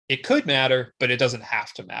matter. It could matter, but it doesn't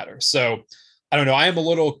have to matter. So I don't know. I am a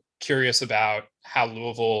little curious about how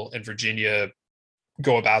Louisville and Virginia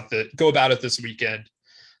go about it this weekend.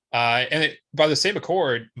 By the same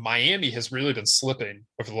accord, Miami has really been slipping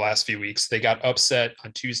over the last few weeks. They got upset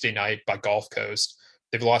on Tuesday night by Gulf Coast.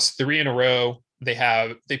 They've lost 3 in a row.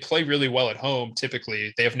 They play really well at home.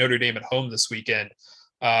 Typically, they have Notre Dame at home this weekend.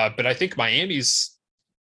 But I think Miami's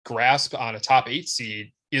grasp on a top 8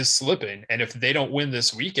 seed is slipping. And if they don't win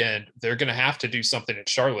this weekend, they're going to have to do something in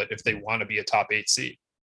Charlotte if they want to be a top 8 seed.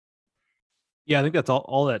 Yeah, I think that's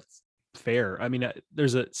all that's fair. I mean,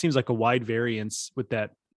 seems like a wide variance with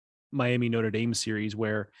that Miami Notre Dame series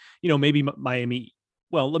where, maybe Miami,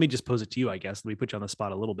 well, let me just pose it to you, I guess. Let me put you on the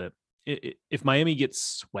spot a little bit. If Miami gets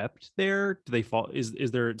swept there, do they fall? Is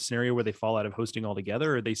there a scenario where they fall out of hosting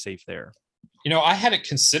altogether, or are they safe there? I hadn't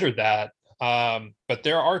considered that. But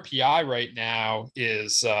their RPI right now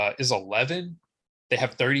is 11. They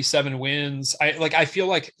have 37 wins. I feel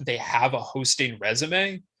like they have a hosting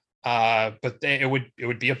resume, but it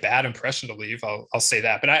would be a bad impression to leave. I'll say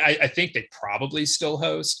that, but I think they probably still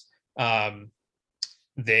host.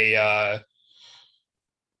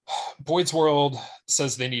 Boyd's World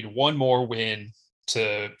says they need one more win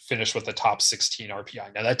to finish with the top 16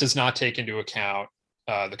 RPI. Now that does not take into account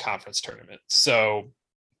the conference tournament. So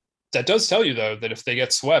that does tell you, though, that if they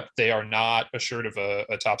get swept, they are not assured of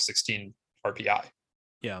a top 16 RPI.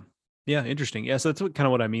 Yeah. Yeah. Interesting. Yeah. So that's kind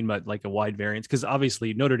of what I mean by like a wide variance, because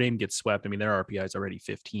obviously Notre Dame gets swept. I mean, their RPI is already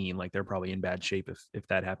 15. Like they're probably in bad shape if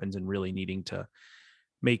that happens and really needing to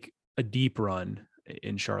make a deep run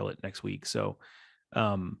in Charlotte next week. So,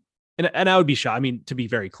 and I would be shocked. I mean, to be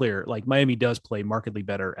very clear, like Miami does play markedly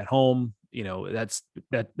better at home. That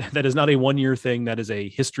is not a 1-year thing. That is a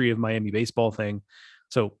history of Miami baseball thing.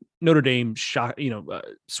 So Notre Dame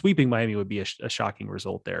sweeping Miami would be a shocking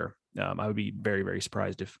result there. I would be very, very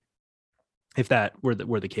surprised if that were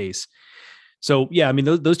the case. So yeah, I mean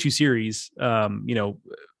those 2 series,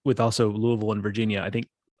 with also Louisville and Virginia, I think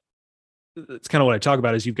it's kind of what I talk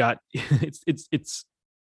about is you've got it's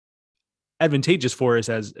advantageous for us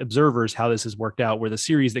as observers how this has worked out, where the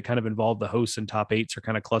series that kind of involve the hosts and top 8s are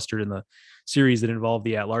kind of clustered, and the series that involve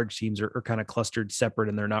the at-large teams are kind of clustered separate,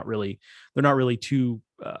 and they're not really too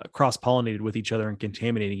cross-pollinated with each other and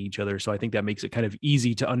contaminating each other. So I think that makes it kind of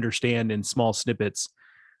easy to understand in small snippets,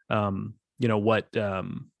 what's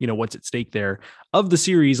at stake there. Of the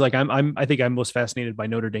series, like I think I'm most fascinated by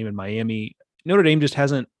Notre Dame and Miami. Notre Dame just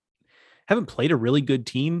haven't played a really good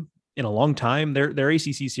team in a long time. Their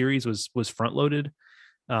ACC series was front loaded.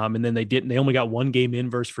 And then they only got 1 game in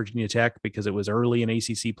versus Virginia Tech because it was early in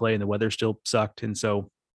ACC play and the weather still sucked. And so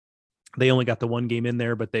they only got the 1 game in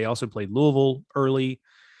there, but they also played Louisville early.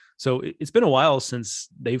 So it's been a while since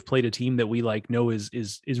they've played a team that we know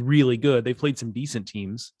is really good. They've played some decent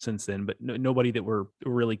teams since then, but nobody that we're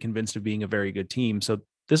really convinced of being a very good team. So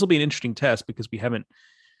this will be an interesting test because we haven't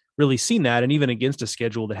really seen that. And even against a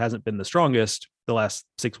schedule that hasn't been the strongest the last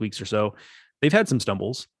 6 weeks or so, they've had some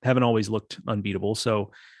stumbles, haven't always looked unbeatable.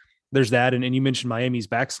 So there's that. And you mentioned Miami's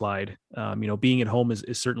backslide. Being at home is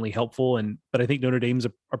certainly helpful. But I think Notre Dame's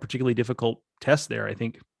a particularly difficult test there. I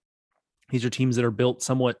think these are teams that are built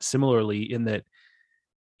somewhat similarly in that,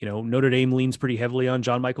 Notre Dame leans pretty heavily on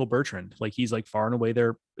John Michael Bertrand. Like he's like far and away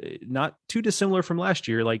there, not too dissimilar from last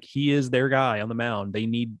year. Like he is their guy on the mound. They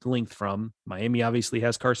need length from. Miami obviously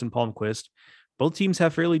has Carson Palmquist. Both teams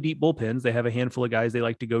have fairly deep bullpens. They have a handful of guys they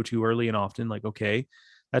like to go to early and often. Like, okay,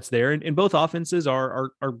 that's there. And both offenses are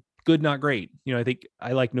good, not great. I think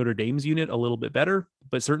I like Notre Dame's unit a little bit better,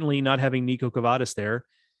 but certainly not having Nico Cavadas there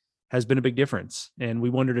has been a big difference. And we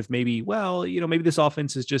wondered if maybe this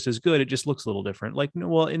offense is just as good. It just looks a little different.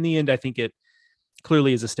 In the end, I think it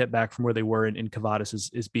clearly is a step back from where they were, and Cavadas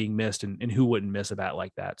is being missed, and who wouldn't miss a bat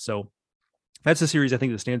like that? So that's a series I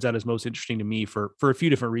think that stands out as most interesting to me for a few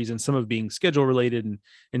different reasons, some of being schedule related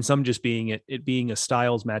and some just being it being a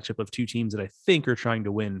styles matchup of 2 teams that I think are trying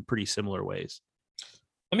to win pretty similar ways.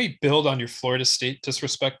 Let me build on your Florida State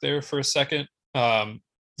disrespect there for a second.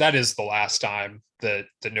 That is the last time that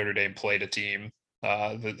Notre Dame played a team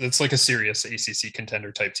It's like a serious ACC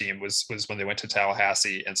contender type team was when they went to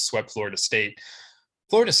Tallahassee and swept Florida State.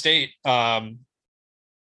 Florida State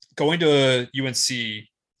going to UNC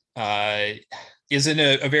is in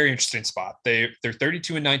a very interesting spot. They're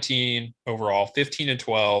 32-19 overall,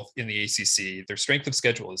 15-12 in the ACC. Their strength of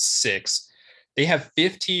schedule is 6. They have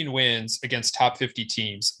 15 wins against top 50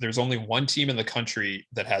 teams. There's only one team in the country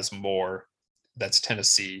that has more. That's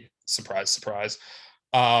Tennessee. Surprise, surprise.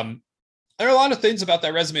 There are a lot of things about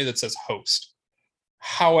that resume that says host.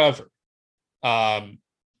 However,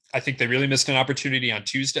 I think they really missed an opportunity on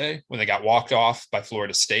Tuesday when they got walked off by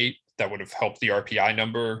Florida State. That would have helped the RPI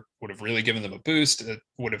number, would have really given them a boost. It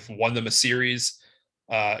would have won them a series,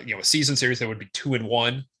 a season series that would be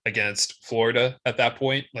 2-1 against Florida at that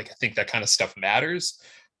point. Like, I think that kind of stuff matters.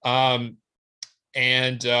 And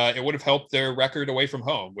it would have helped their record away from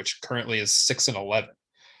home, which currently is 6-11.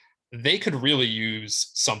 They could really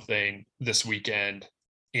use something this weekend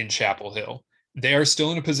in Chapel Hill. They are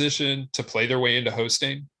still in a position to play their way into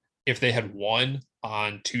hosting. If they had won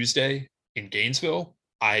on Tuesday in Gainesville,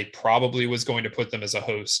 I probably was going to put them as a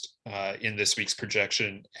host in this week's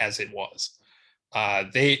projection as it was.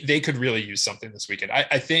 They could really use something this weekend.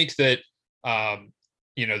 I think that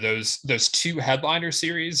those 2 headliner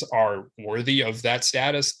series are worthy of that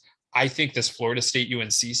status. I think this Florida State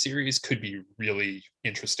UNC series could be really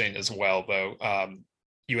interesting as well, though.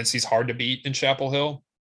 UNC is hard to beat in Chapel Hill.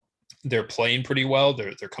 They're playing pretty well.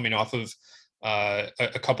 They're coming off of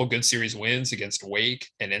a couple good series wins against Wake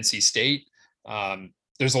and NC State.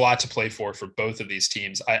 There's a lot to play for both of these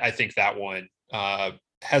teams. I think that one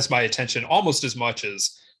has my attention almost as much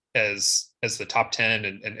as the top 10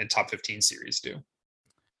 and top 15 series do.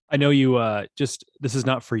 I know you this is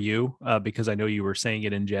not for you because I know you were saying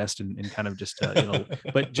it in jest and kind of just,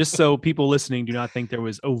 but just so people listening do not think there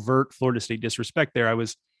was overt Florida State disrespect there. I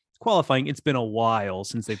was qualifying. It's been a while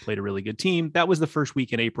since they played a really good team. That was the first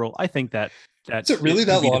week in April. I think that is it really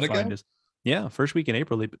that long ago? First week in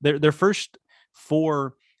April. Their first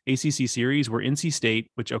 4 ACC series were NC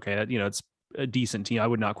State, which, okay, it's a decent team. I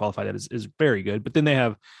would not qualify that as very good. But then they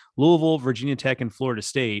have Louisville, Virginia Tech, and Florida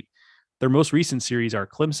State. Their most recent series are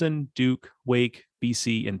Clemson, Duke, Wake,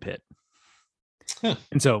 BC, and Pitt. Huh.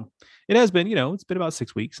 And so it has been, it's been about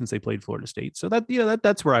 6 weeks since they played Florida State. So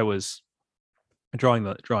that's where I was drawing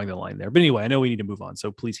the line there. But anyway, I know we need to move on.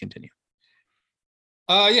 So please continue.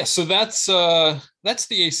 So that's the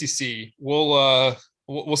ACC.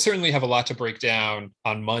 We'll certainly have a lot to break down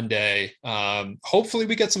on Monday. Hopefully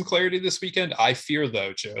we get some clarity this weekend. I fear,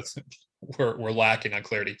 though, Joe, we're lacking on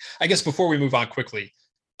clarity. I guess before we move on quickly,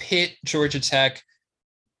 Pitt, Georgia Tech.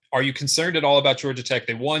 Are you concerned at all about Georgia Tech?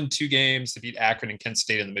 They won 2 games. They beat Akron and Kent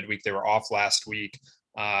State in the midweek. They were off last week.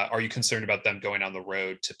 Are you concerned about them going on the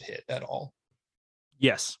road to Pitt at all?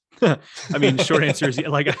 Yes. I mean, short answer is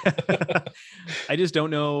like, I just don't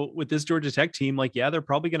know with this Georgia Tech team. Like, yeah, they're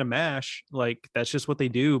probably going to mash. Like, that's just what they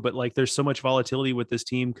do. But like, there's so much volatility with this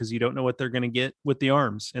team because you don't know what they're going to get with the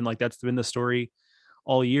arms. And like, that's been the story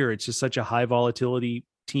all year. It's just such a high volatility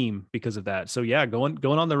team because of that. So yeah, going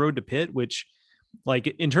on the road to Pitt, which like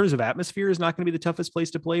in terms of atmosphere is not going to be the toughest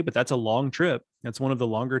place to play, but that's a long trip. That's one of the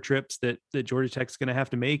longer trips that Georgia Tech's going to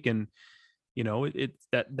have to make. And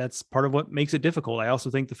that's part of what makes it difficult. I also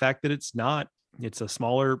think the fact that it's a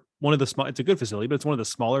smaller, it's a good facility, but it's one of the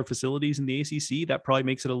smaller facilities in the ACC. That probably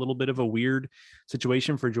makes it a little bit of a weird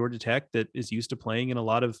situation for Georgia Tech that is used to playing in a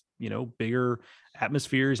lot of, bigger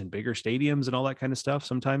atmospheres and bigger stadiums and all that kind of stuff.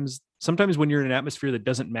 Sometimes when you're in an atmosphere that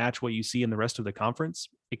doesn't match what you see in the rest of the conference,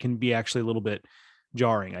 it can be actually a little bit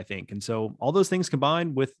jarring, I think. And so all those things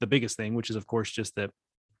combined with the biggest thing, which is of course just that,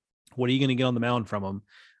 what are you going to get on the mound from them?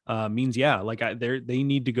 Means, they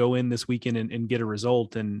need to go in this weekend and get a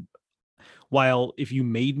result. And while if you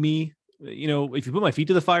made me, if you put my feet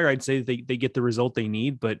to the fire, I'd say they get the result they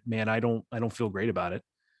need, but man, I don't feel great about it.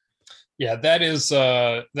 Yeah, that is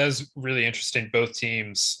really interesting. Both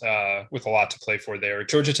teams with a lot to play for there.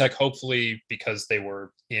 Georgia Tech, hopefully, because they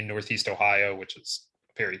were in Northeast Ohio, which is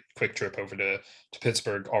a very quick trip over to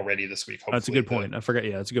Pittsburgh already this week. Hopefully that's a good point. I forget.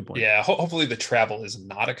 Yeah, that's a good point. Yeah, hopefully the travel is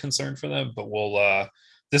not a concern for them, but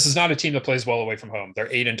this is not a team that plays well away from home. They're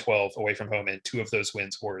 8-12 away from home, and 2 of those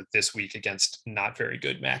wins were this week against not very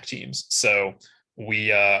good MAC teams. So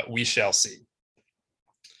we shall see.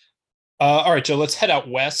 All right, Joe, let's head out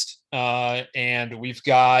west. And we've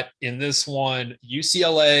got in this one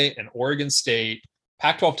UCLA and Oregon State.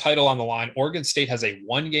 Pac-12 title on the line. Oregon State has a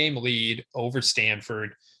 1-game lead over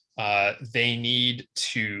Stanford. They need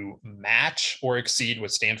to match or exceed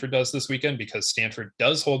what Stanford does this weekend because Stanford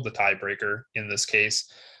does hold the tiebreaker in this case.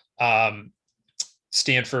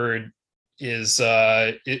 Stanford is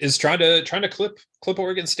trying to clip clip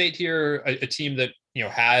Oregon State here, a team that,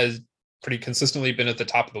 has pretty consistently been at the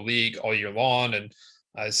top of the league all year long and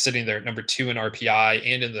sitting there at number 2 in RPI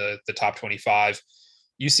and in the top 25.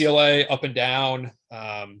 UCLA up and down.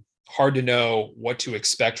 Hard to know what to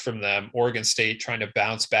expect from them. Oregon State trying to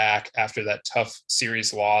bounce back after that tough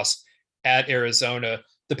series loss at Arizona.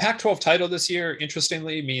 The Pac-12 title this year,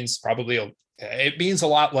 interestingly, means it means a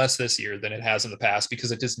lot less this year than it has in the past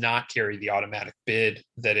because it does not carry the automatic bid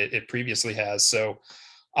that it previously has. So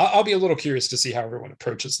I'll be a little curious to see how everyone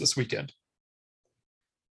approaches this weekend.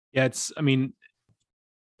 Yeah, it's kind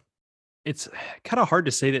of hard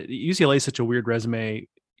to say that UCLA is such a weird resume,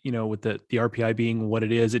 with the RPI being what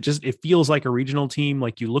it is. It feels like a regional team.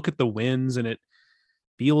 Like you look at the wins and it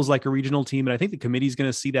feels like a regional team. And I think the committee is going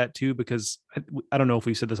to see that too, because I don't know if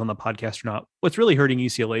we've said this on the podcast or not. What's really hurting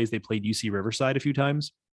UCLA is they played UC Riverside a few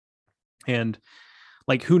times. And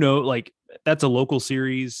like, who knows, like that's a local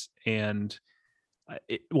series. And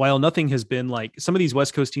while nothing has been like, some of these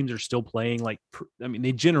West Coast teams are still playing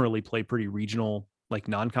they generally play pretty regional, like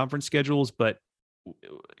non-conference schedules, but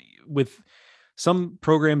with some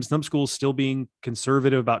programs, some schools still being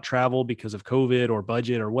conservative about travel because of COVID or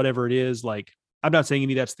budget or whatever it is. Like, I'm not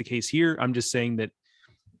saying that's the case here. I'm just saying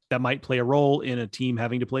that might play a role in a team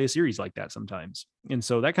having to play a series like that sometimes. And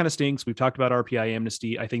so that kind of stinks. We've talked about RPI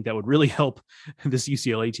amnesty. I think that would really help this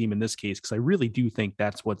UCLA team in this case, because I really do think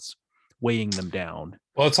that's what's weighing them down.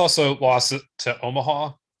 Well, it's also lost to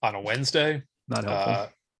Omaha on a Wednesday. Not helpful.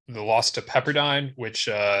 The loss to Pepperdine, which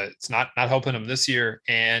it's not helping them this year,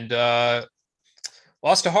 and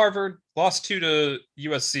lost to Harvard, lost to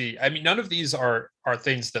USC. I mean, none of these are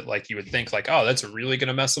things that like you would think like, oh, that's really going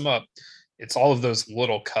to mess them up. It's all of those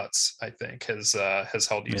little cuts, I think, has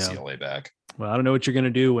held UCLA back. Well, I don't know what you're going to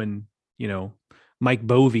do when, Mike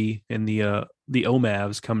Bovee and the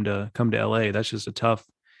OMAVs come to LA. That's just a tough.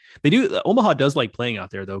 They do. Omaha does like playing out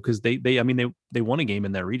there though, because they won a game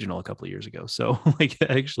in that regional a couple of years ago. So like it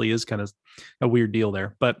actually is kind of a weird deal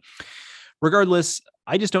there. But regardless,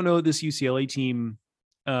 I just don't know this UCLA team.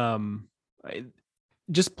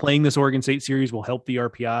 Just playing this Oregon State series will help the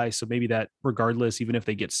RPI. So maybe that regardless, even if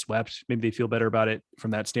they get swept, maybe they feel better about it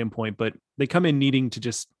from that standpoint, but they come in needing to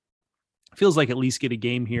just feels like at least get a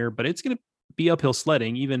game here, but it's going to be uphill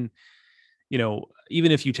sledding. Even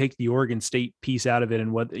if you take the Oregon State piece out of it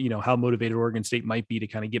and what, how motivated Oregon State might be to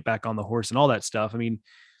kind of get back on the horse and all that stuff. I mean,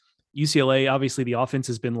 UCLA, obviously the offense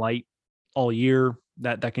has been light all year.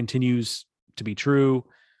 That continues to be true.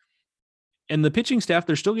 And the pitching staff,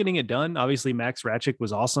 they're still getting it done. Obviously, Max Ratchik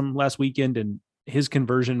was awesome last weekend, and his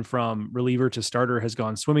conversion from reliever to starter has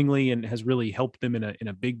gone swimmingly and has really helped them in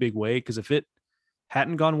a big, big way. Because if it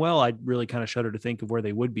hadn't gone well, I'd really kind of shudder to think of where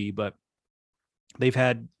they would be. But they've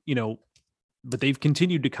had, but they've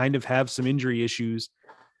continued to kind of have some injury issues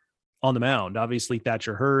on the mound. Obviously,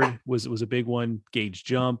 Thatcher Hurd was a big one. Gage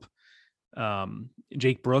Jump.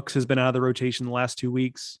 Jake Brooks has been out of the rotation the last 2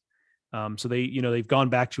 weeks. So they've gone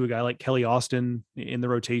back to a guy like Kelly Austin in the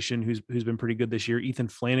rotation, who's been pretty good this year. Ethan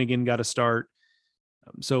Flanagan got a start.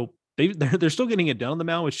 So they're still getting it done on the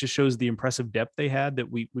mound, which just shows the impressive depth they had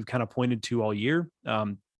that we've kind of pointed to all year.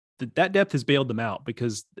 That depth has bailed them out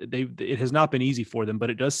because it has not been easy for them, but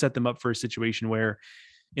it does set them up for a situation where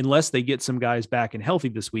unless they get some guys back and healthy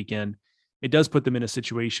this weekend, it does put them in a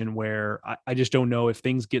situation where I just don't know if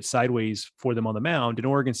things get sideways for them on the mound, and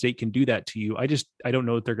Oregon State can do that to you. I don't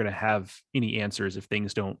know if they're going to have any answers if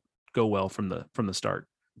things don't go well from the start.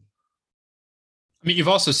 I mean, you've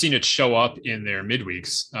also seen it show up in their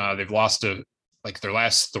midweeks. They've lost to like their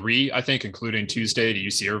last 3, I think, including Tuesday to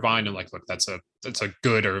UC Irvine. And like, look, that's a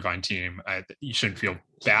good Irvine team. You shouldn't feel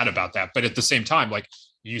bad about that. But at the same time, like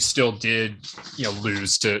you still did,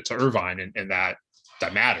 lose to Irvine, and that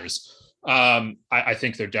matters. I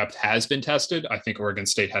think their depth has been tested. I think Oregon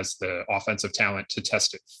State has the offensive talent to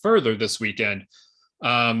test it further this weekend.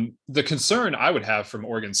 The concern I would have from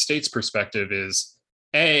Oregon State's perspective is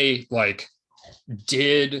I don't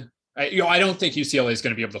think UCLA is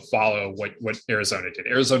going to be able to follow what Arizona did.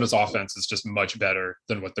 Arizona's offense is just much better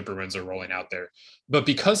than what the Bruins are rolling out there. But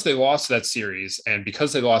because they lost that series and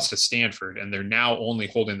because they lost to Stanford and they're now only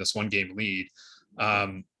holding this 1-game lead,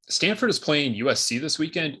 Stanford is playing USC this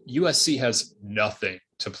weekend. USC has nothing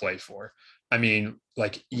to play for. I mean,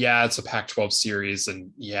 it's a Pac-12 series,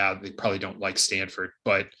 and they probably don't like Stanford,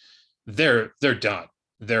 but they're done.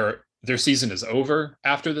 Their season is over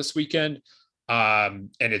after this weekend. And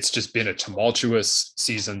it's just been a tumultuous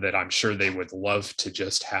season that I'm sure they would love to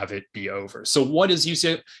just have it be over. So what is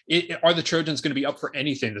UCLA? Are the Trojans going to be up for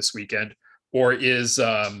anything this weekend, or is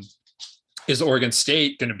Oregon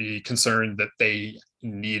State going to be concerned that they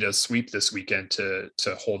need a sweep this weekend to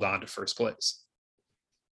hold on to first place?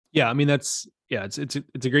 Yeah, I mean it's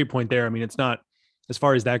a great point there. I mean, it's not, as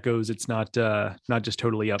far as that goes, it's not just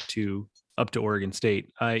totally up to Oregon State.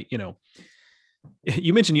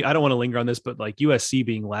 You mentioned, I don't want to linger on this, but like USC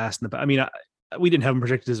being last in the, I mean, we didn't have them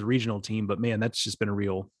projected as a regional team, but man, that's just been a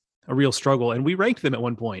real struggle. And we ranked them at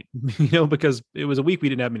one point, because it was a week we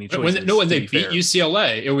didn't have many choices. When they beat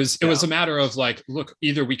UCLA, it was a matter of like, look,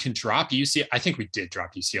 either we can drop UCLA. I think we did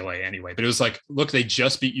drop UCLA anyway, but it was like, look, they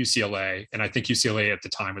just beat UCLA, and I think UCLA at the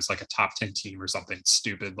time was like a top 10 team or something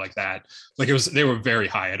stupid like that. Like they were very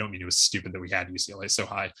high. I don't mean it was stupid that we had UCLA so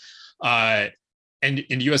high. And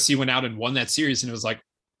USC went out and won that series, and it was like,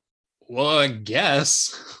 well, I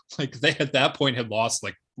guess like they at that point had lost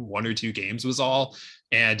like 1 or 2 games was all,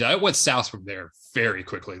 and it went south from there very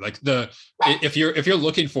quickly. Like if you're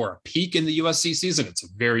looking for a peak in the USC season, it's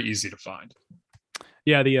very easy to find.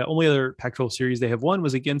 Yeah, the only other Pac-12 series they have won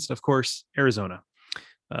was against, of course, Arizona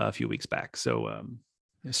a few weeks back. So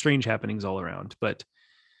strange happenings all around. But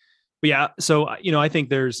yeah, so I think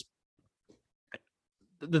there's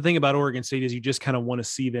the thing about Oregon State is you just kind of want to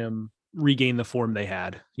see them regain the form they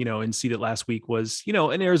had, and see that last week was,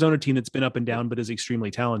 an Arizona team that's been up and down, but is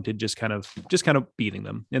extremely talented, just kind of beating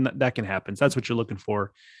them. And that can happen. So that's what you're looking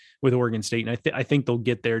for with Oregon State. And I think they'll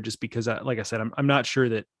get there just because, like I said, I'm not sure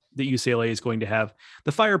that UCLA is going to have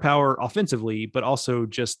the firepower offensively, but also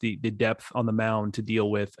just the depth on the mound to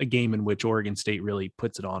deal with a game in which Oregon State really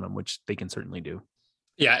puts it on them, which they can certainly do.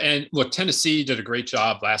 Yeah, and look, Tennessee did a great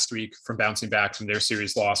job last week from bouncing back from their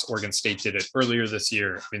series loss. Oregon State did it earlier this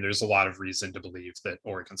year. I mean, there's a lot of reason to believe that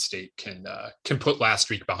Oregon State can put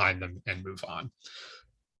last week behind them and move on.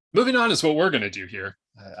 Moving on is what we're going to do here.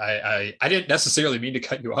 I didn't necessarily mean to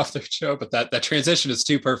cut you off there, Joe, but that transition is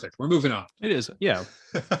too perfect. We're moving on. It is, yeah.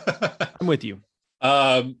 I'm with you.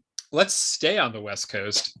 Let's stay on the West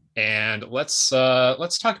Coast, and let's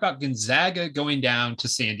talk about Gonzaga going down to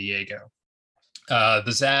San Diego.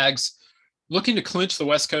 The Zags looking to clinch the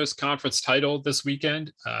West Coast Conference title this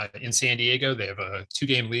weekend in San Diego. They have a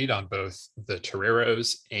 2-game lead on both the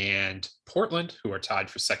Toreros and Portland, who are tied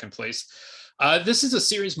for second place. This is a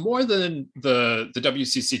series more than the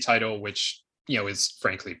WCC title, which is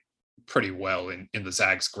frankly pretty well in the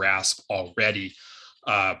Zags' grasp already,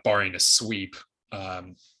 barring a sweep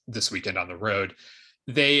this weekend on the road.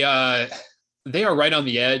 They are right on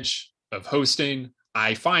the edge of hosting.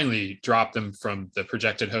 I finally dropped them from the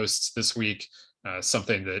projected hosts this week,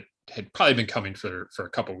 something that had probably been coming for a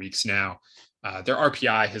couple of weeks now. Their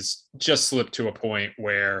RPI has just slipped to a point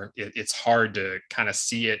where it's hard to kind of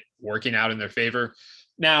see it working out in their favor.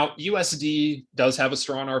 Now, USD does have a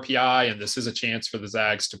strong RPI, and this is a chance for the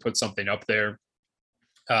Zags to put something up there.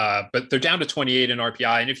 But they're down to 28 in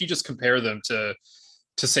RPI. And if you just compare them to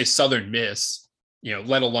say Southern Miss,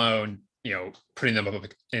 let alone putting them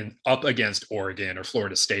up against Oregon or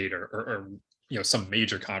Florida State or some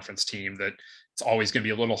major conference team, that it's always going to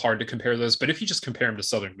be a little hard to compare those. But if you just compare them to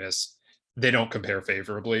Southern Miss, they don't compare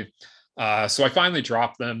favorably. So I finally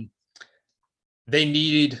dropped them. They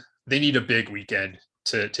need a big weekend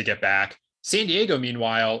to get back. San Diego,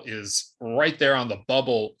 meanwhile, is right there on the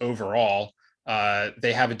bubble overall.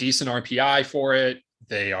 They have a decent RPI for it.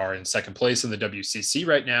 They are in second place in the WCC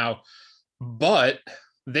right now, but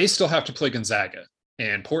they still have to play Gonzaga,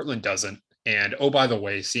 and Portland doesn't. And oh, by the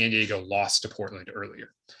way, San Diego lost to Portland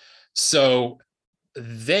earlier. So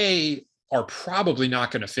they are probably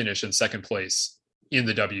not going to finish in second place in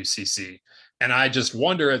the WCC. And I just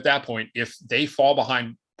wonder at that point, if they fall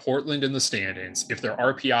behind Portland in the standings, if their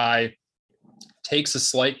RPI takes a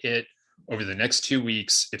slight hit over the next 2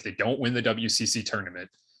 weeks, if they don't win the WCC tournament,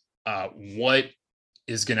 what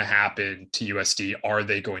is going to happen to USD? Are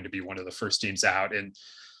they going to be one of the first teams out? And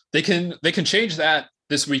they can change that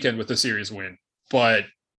this weekend with the series win. But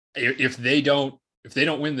if they don't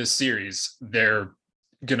win this series, they're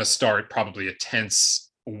going to start probably a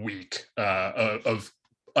tense week of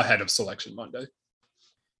ahead of Selection Monday.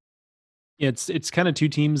 It's kind of two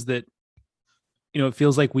teams that, it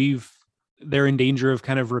feels like they're in danger of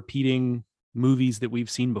kind of repeating movies that we've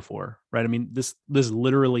seen before, right? I mean, this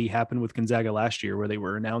literally happened with Gonzaga last year, where they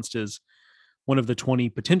were announced as one of the 20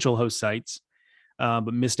 potential host sites,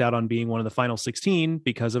 but missed out on being one of the final 16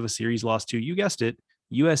 because of a series lost to, you guessed it,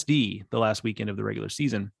 USD the last weekend of the regular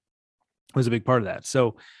season was a big part of that.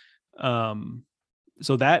 So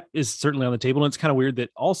that is certainly on the table. And it's kind of weird that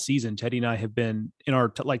all season, Teddy and I have been in our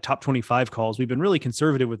top 25 calls, we've been really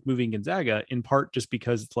conservative with moving Gonzaga, in part just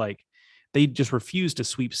because it's like, they just refused to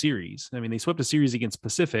sweep series. I mean, they swept a series against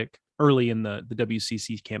Pacific early in the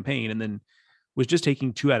WCC campaign, and then was just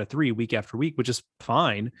taking 2 out of 3 week after week, which is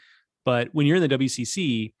fine. But when you're in the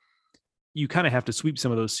WCC, you kind of have to sweep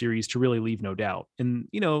some of those series to really leave no doubt. And,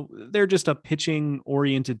 they're just a pitching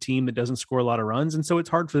oriented team that doesn't score a lot of runs. And so it's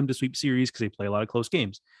hard for them to sweep series because they play a lot of close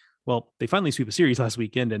games. Well, they finally sweep a series last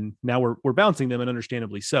weekend, and now we're bouncing them, and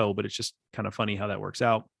understandably so, but it's just kind of funny how that works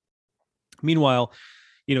out. Meanwhile,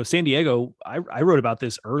 San Diego, I wrote about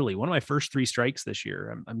this early, one of my first 3 strikes this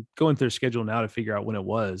year. I'm going through their schedule now to figure out when it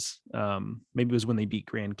was. Maybe it was when they beat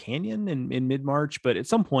Grand Canyon in mid-March, but at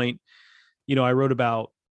some point, I wrote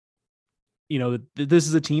about, this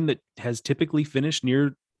is a team that has typically finished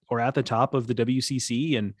near or at the top of the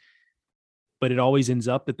WCC, but it always ends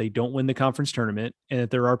up that they don't win the conference tournament, and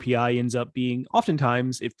that their RPI ends up being,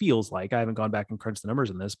 oftentimes it feels like, I haven't gone back and crunched the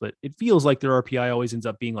numbers on this, but it feels like their RPI always ends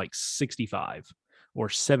up being like 65 or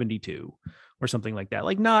 72 or something like that.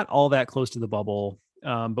 Like not all that close to the bubble.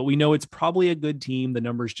 But we know it's probably a good team. The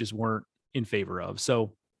numbers just weren't in favor of.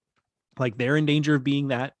 So like they're in danger of being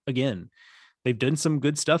that again. They've done some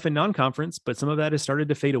good stuff in non-conference, but some of that has started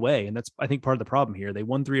to fade away. And that's, I think, part of the problem here. They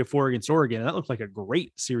won 3 of 4 against Oregon, and that looked like a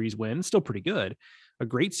great series win. Still pretty good. A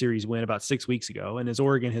great series win about 6 weeks ago. And as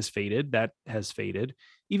Oregon has faded, that has faded.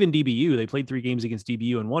 Even DBU, they played 3 games against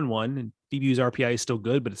DBU and won 1. And DBU's RPI is still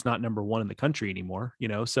good, but it's not number 1 in the country anymore.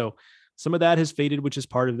 So some of that has faded, which is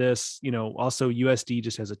part of this. Also USD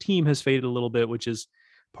just as a team has faded a little bit, which is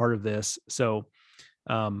part of this. So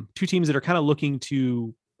 2 teams that are kind of looking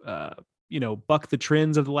to, buck the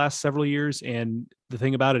trends of the last several years. And the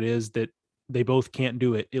thing about it is that they both can't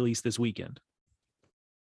do it, at least this weekend.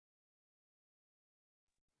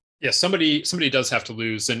 Yeah, somebody does have to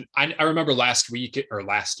lose. And I remember last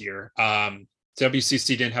year,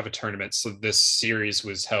 WCC didn't have a tournament. So this series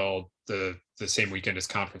was held the same weekend as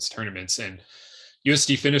conference tournaments. And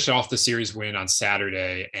USD finished off the series win on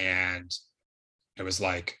Saturday. And it was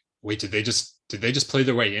like, wait, did they just play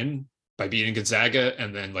their way in by beating Gonzaga?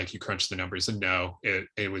 And then like you crunch the numbers and no,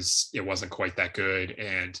 it wasn't quite that good.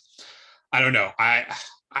 And I don't know.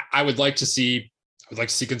 I would like to see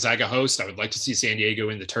Gonzaga host. I would like to see San Diego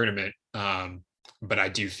in the tournament. But I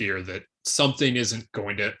do fear that something isn't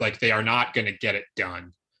going to, like, they are not going to get it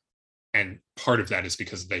done. And part of that is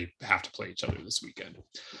because they have to play each other this weekend.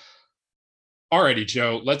 Alrighty,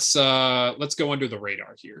 Joe, let's go under the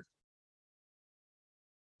radar here.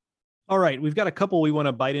 All right, we've got a couple we want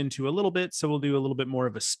to bite into a little bit, so we'll do a little bit more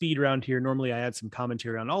of a speed round here. Normally I add some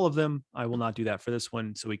commentary on all of them. I will not do that for this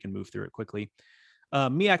one, so we can move through it quickly.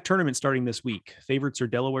 MEAC tournament starting this week. Favorites are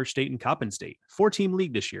Delaware State and Coppin State. 4-team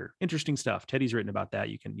league this year. Interesting stuff. Teddy's written about that.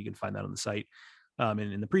 You can find that on the site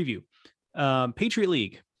in the preview. Patriot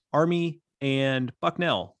League, Army and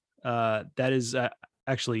Bucknell. That is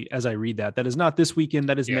actually, as I read that is not this weekend.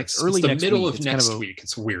 That is next week. It's the middle of next week.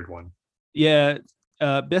 It's a weird one. Yeah.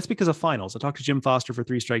 That's because of finals. I talked to Jim Foster for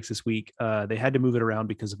 3 strikes this week. They had to move it around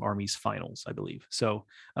because of Army's finals, I believe. So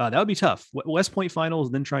that would be tough. West Point finals,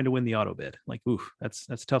 and then trying to win the auto bid. Like, oof, that's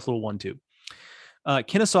a tough little 1-2.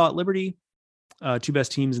 Kennesaw at Liberty, 2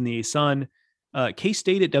 best teams in the A-Sun.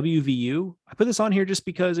 K-State at WVU. I put this on here just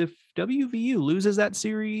because if WVU loses that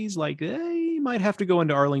series, like they might have to go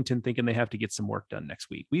into Arlington thinking they have to get some work done next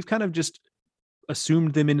week. We've kind of just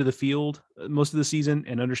assumed them into the field most of the season,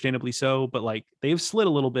 and understandably so, but like they've slid a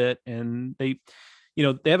little bit, and they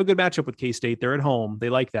have a good matchup with K-State. They're at home. They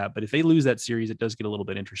like that. But if they lose that series, it does get a little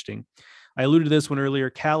bit interesting. I alluded to this one earlier.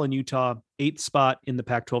 Cal and Utah, 8th spot in the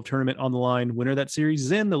Pac-12 tournament on the line. Winner of that series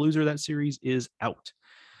is in. The loser of that series is out.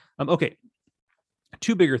 Okay.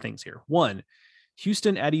 2 bigger things here. 1,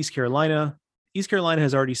 Houston at East Carolina. East Carolina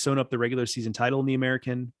has already sewn up the regular season title in the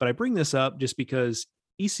American, but I bring this up just because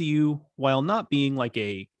ECU, while not being like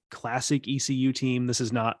a classic ECU team, this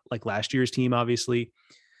is not like last year's team, obviously,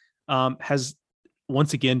 has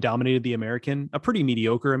once again dominated the American, a pretty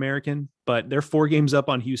mediocre American, but they're 4 games up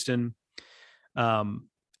on Houston.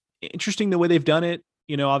 Interesting the way they've done it.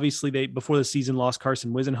 Obviously they, before the season, lost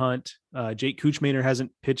Carson Wisenhunt. Jake Kuchmaner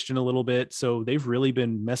hasn't pitched in a little bit, so they've really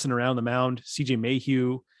been messing around the mound. CJ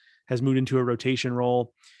Mayhew has moved into a rotation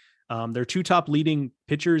role. Their 2 top leading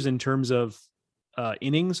pitchers in terms of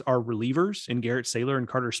innings are relievers in Garrett Saylor and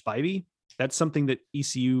Carter Spivey. That's something that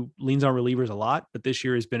ECU leans on relievers a lot, but this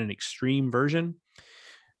year has been an extreme version.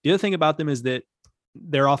 The other thing about them is that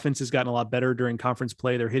their offense has gotten a lot better during conference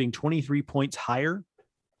play. They're hitting 23 points higher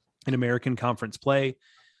in American conference play.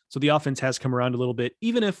 So the offense has come around a little bit,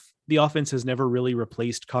 even if the offense has never really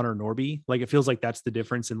replaced Connor Norby. Like, it feels like that's the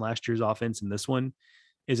difference in last year's offense and this one.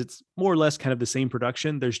 Is it's more or less kind of the same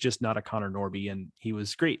production. There's just not a Connor Norby, and he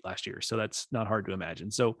was great last year. So that's not hard to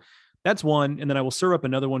imagine. So that's one. And then I will serve up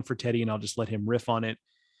another one for Teddy, and I'll just let him riff on it.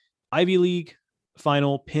 Ivy League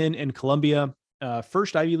final, Penn and Columbia.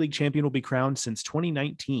 First Ivy League champion will be crowned since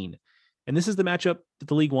 2019. And this is the matchup that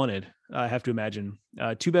the league wanted, I have to imagine.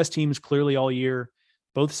 Two best teams clearly all year,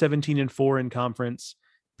 both 17-4 in conference.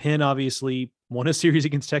 Penn obviously won a series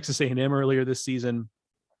against Texas A&M earlier this season.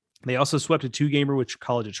 They also swept a 2-gamer with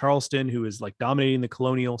College of Charleston, who is like dominating the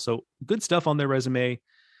Colonial. So good stuff on their resume.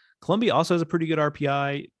 Columbia also has a pretty good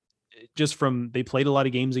RPI, just from they played a lot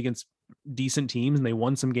of games against decent teams and they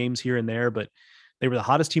won some games here and there, but they were the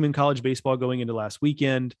hottest team in college baseball going into last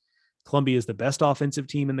weekend. Columbia is the best offensive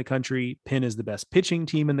team in the country. Penn is the best pitching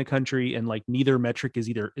team in the country. And like neither metric is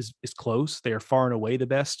close. They are far and away the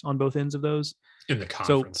best on both ends of those. In the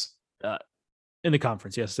conference. So, in the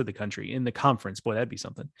conference, yes, to the country. In the conference, boy, that'd be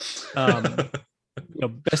something.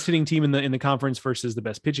 Best hitting team in the conference versus the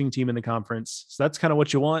best pitching team in the conference. So that's kind of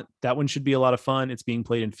what you want. That one should be a lot of fun. It's being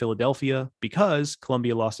played in Philadelphia because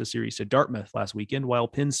Columbia lost a series to Dartmouth last weekend, while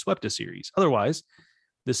Penn swept a series. Otherwise,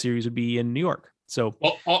 the series would be in New York. So,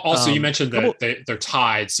 also you mentioned that they're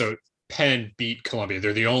tied. So Penn beat Columbia.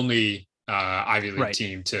 They're the only Ivy League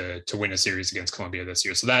team to win a series against Columbia this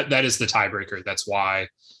year. So that is the tiebreaker. That's why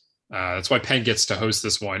Penn gets to host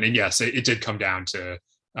this one. And yes, it did come down to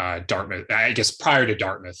Dartmouth. I guess prior to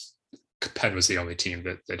Dartmouth, Penn was the only team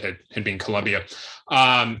that had been Columbia.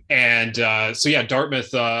 So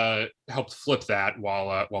Dartmouth helped flip that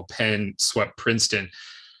while Penn swept Princeton.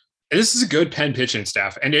 And this is a good Penn pitching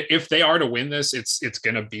staff. And if they are to win this, it's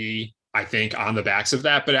going to be, I think, on the backs of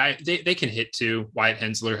that. But they can hit too. Wyatt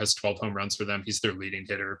Hensler has 12 home runs for them. He's their leading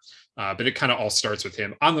hitter. But it kind of all starts with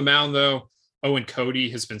him. On the mound, though, Owen Cody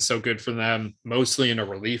has been so good for them, mostly in a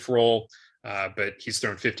relief role. But he's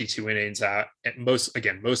thrown 52 innings out,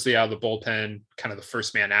 mostly out of the bullpen, kind of the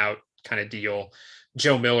first man out kind of deal.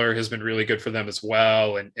 Joe Miller has been really good for them as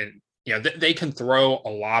well. And they can throw a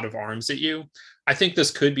lot of arms at you. I think this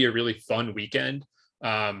could be a really fun weekend.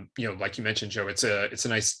 Like you mentioned, Joe, it's a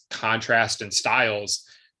nice contrast in styles.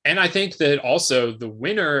 And I think that also the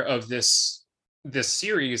winner of this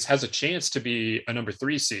series has a chance to be a number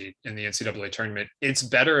 3 seed in the NCAA tournament. It's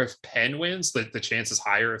better if Penn wins. The chance is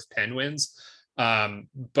higher if Penn wins.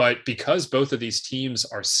 But because both of these teams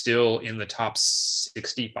are still in the top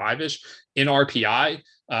 65-ish in RPI,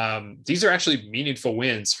 these are actually meaningful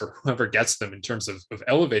wins for whoever gets them in terms of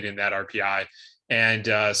elevating that RPI.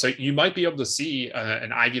 And so you might be able to see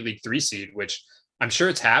an Ivy League 3 seed, which I'm sure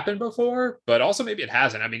it's happened before, but also maybe it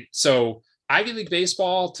hasn't. I mean, so Ivy League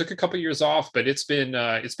baseball took a couple of years off, but it's been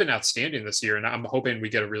outstanding this year, and I'm hoping we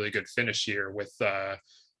get a really good finish here with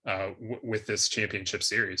this championship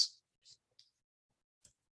series.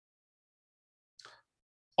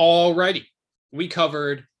 Alrighty, we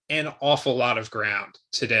covered an awful lot of ground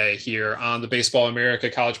today here on the Baseball America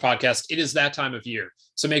College Podcast. It is that time of year,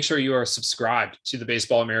 so make sure you are subscribed to the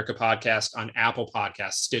Baseball America Podcast on Apple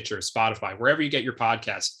Podcasts, Stitcher, Spotify, wherever you get your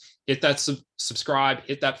podcasts. Hit that subscribe,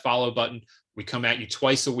 hit that follow button. We come at you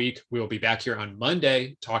twice a week. We will be back here on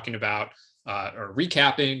Monday talking about or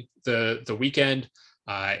recapping the weekend,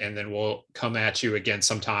 and then we'll come at you again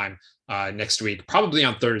sometime next week, probably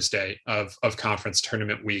on Thursday of conference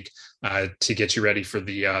tournament week, to get you ready for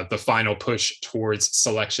the final push towards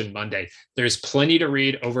Selection Monday. There's plenty to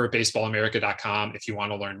read over at baseballamerica.com if you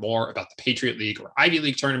want to learn more about the Patriot League or Ivy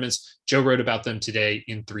League tournaments. Joe wrote about them today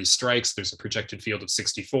in 3 strikes. There's a projected field of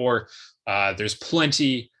 64. There's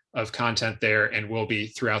plenty of content there and will be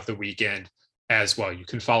throughout the weekend as well. You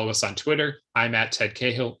can follow us on Twitter. I'm at Ted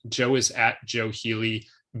Cahill. Joe is at Joe Healy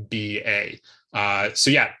BA.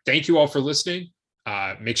 Thank you all for listening.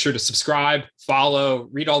 Make sure to subscribe, follow,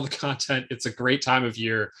 read all the content. It's a great time of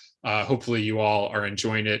year. Hopefully you all are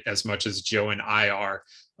enjoying it as much as Joe and I are,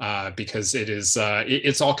 because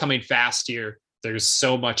it's all coming fast here. There's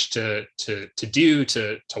so much to do,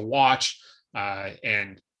 to watch,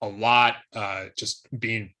 and a lot just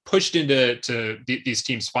being pushed into these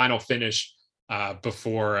teams' final finish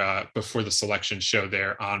before the selection show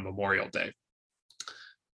there on Memorial Day.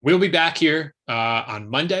 We'll be back here on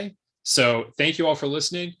Monday. So thank you all for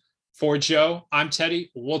listening. For Joe, I'm Teddy.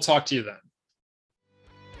 We'll talk to you then.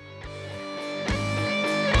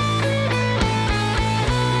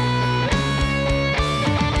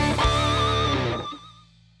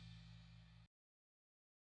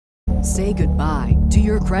 Say goodbye to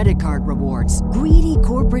your credit card rewards. Greedy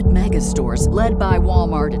corporate mega stores, led by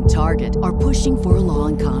Walmart and Target, are pushing for a law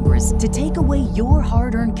in Congress to take away your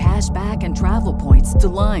hard-earned cash back and travel points to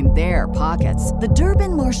line their pockets. The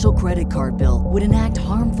Durbin-Marshall credit card bill would enact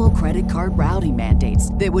harmful credit card routing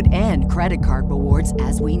mandates that would end credit card rewards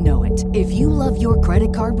as we know it. If you love your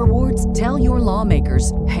credit card rewards, tell your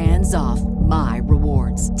lawmakers, hands off my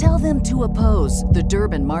rewards. Tell them to oppose the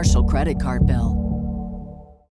Durbin-Marshall credit card bill.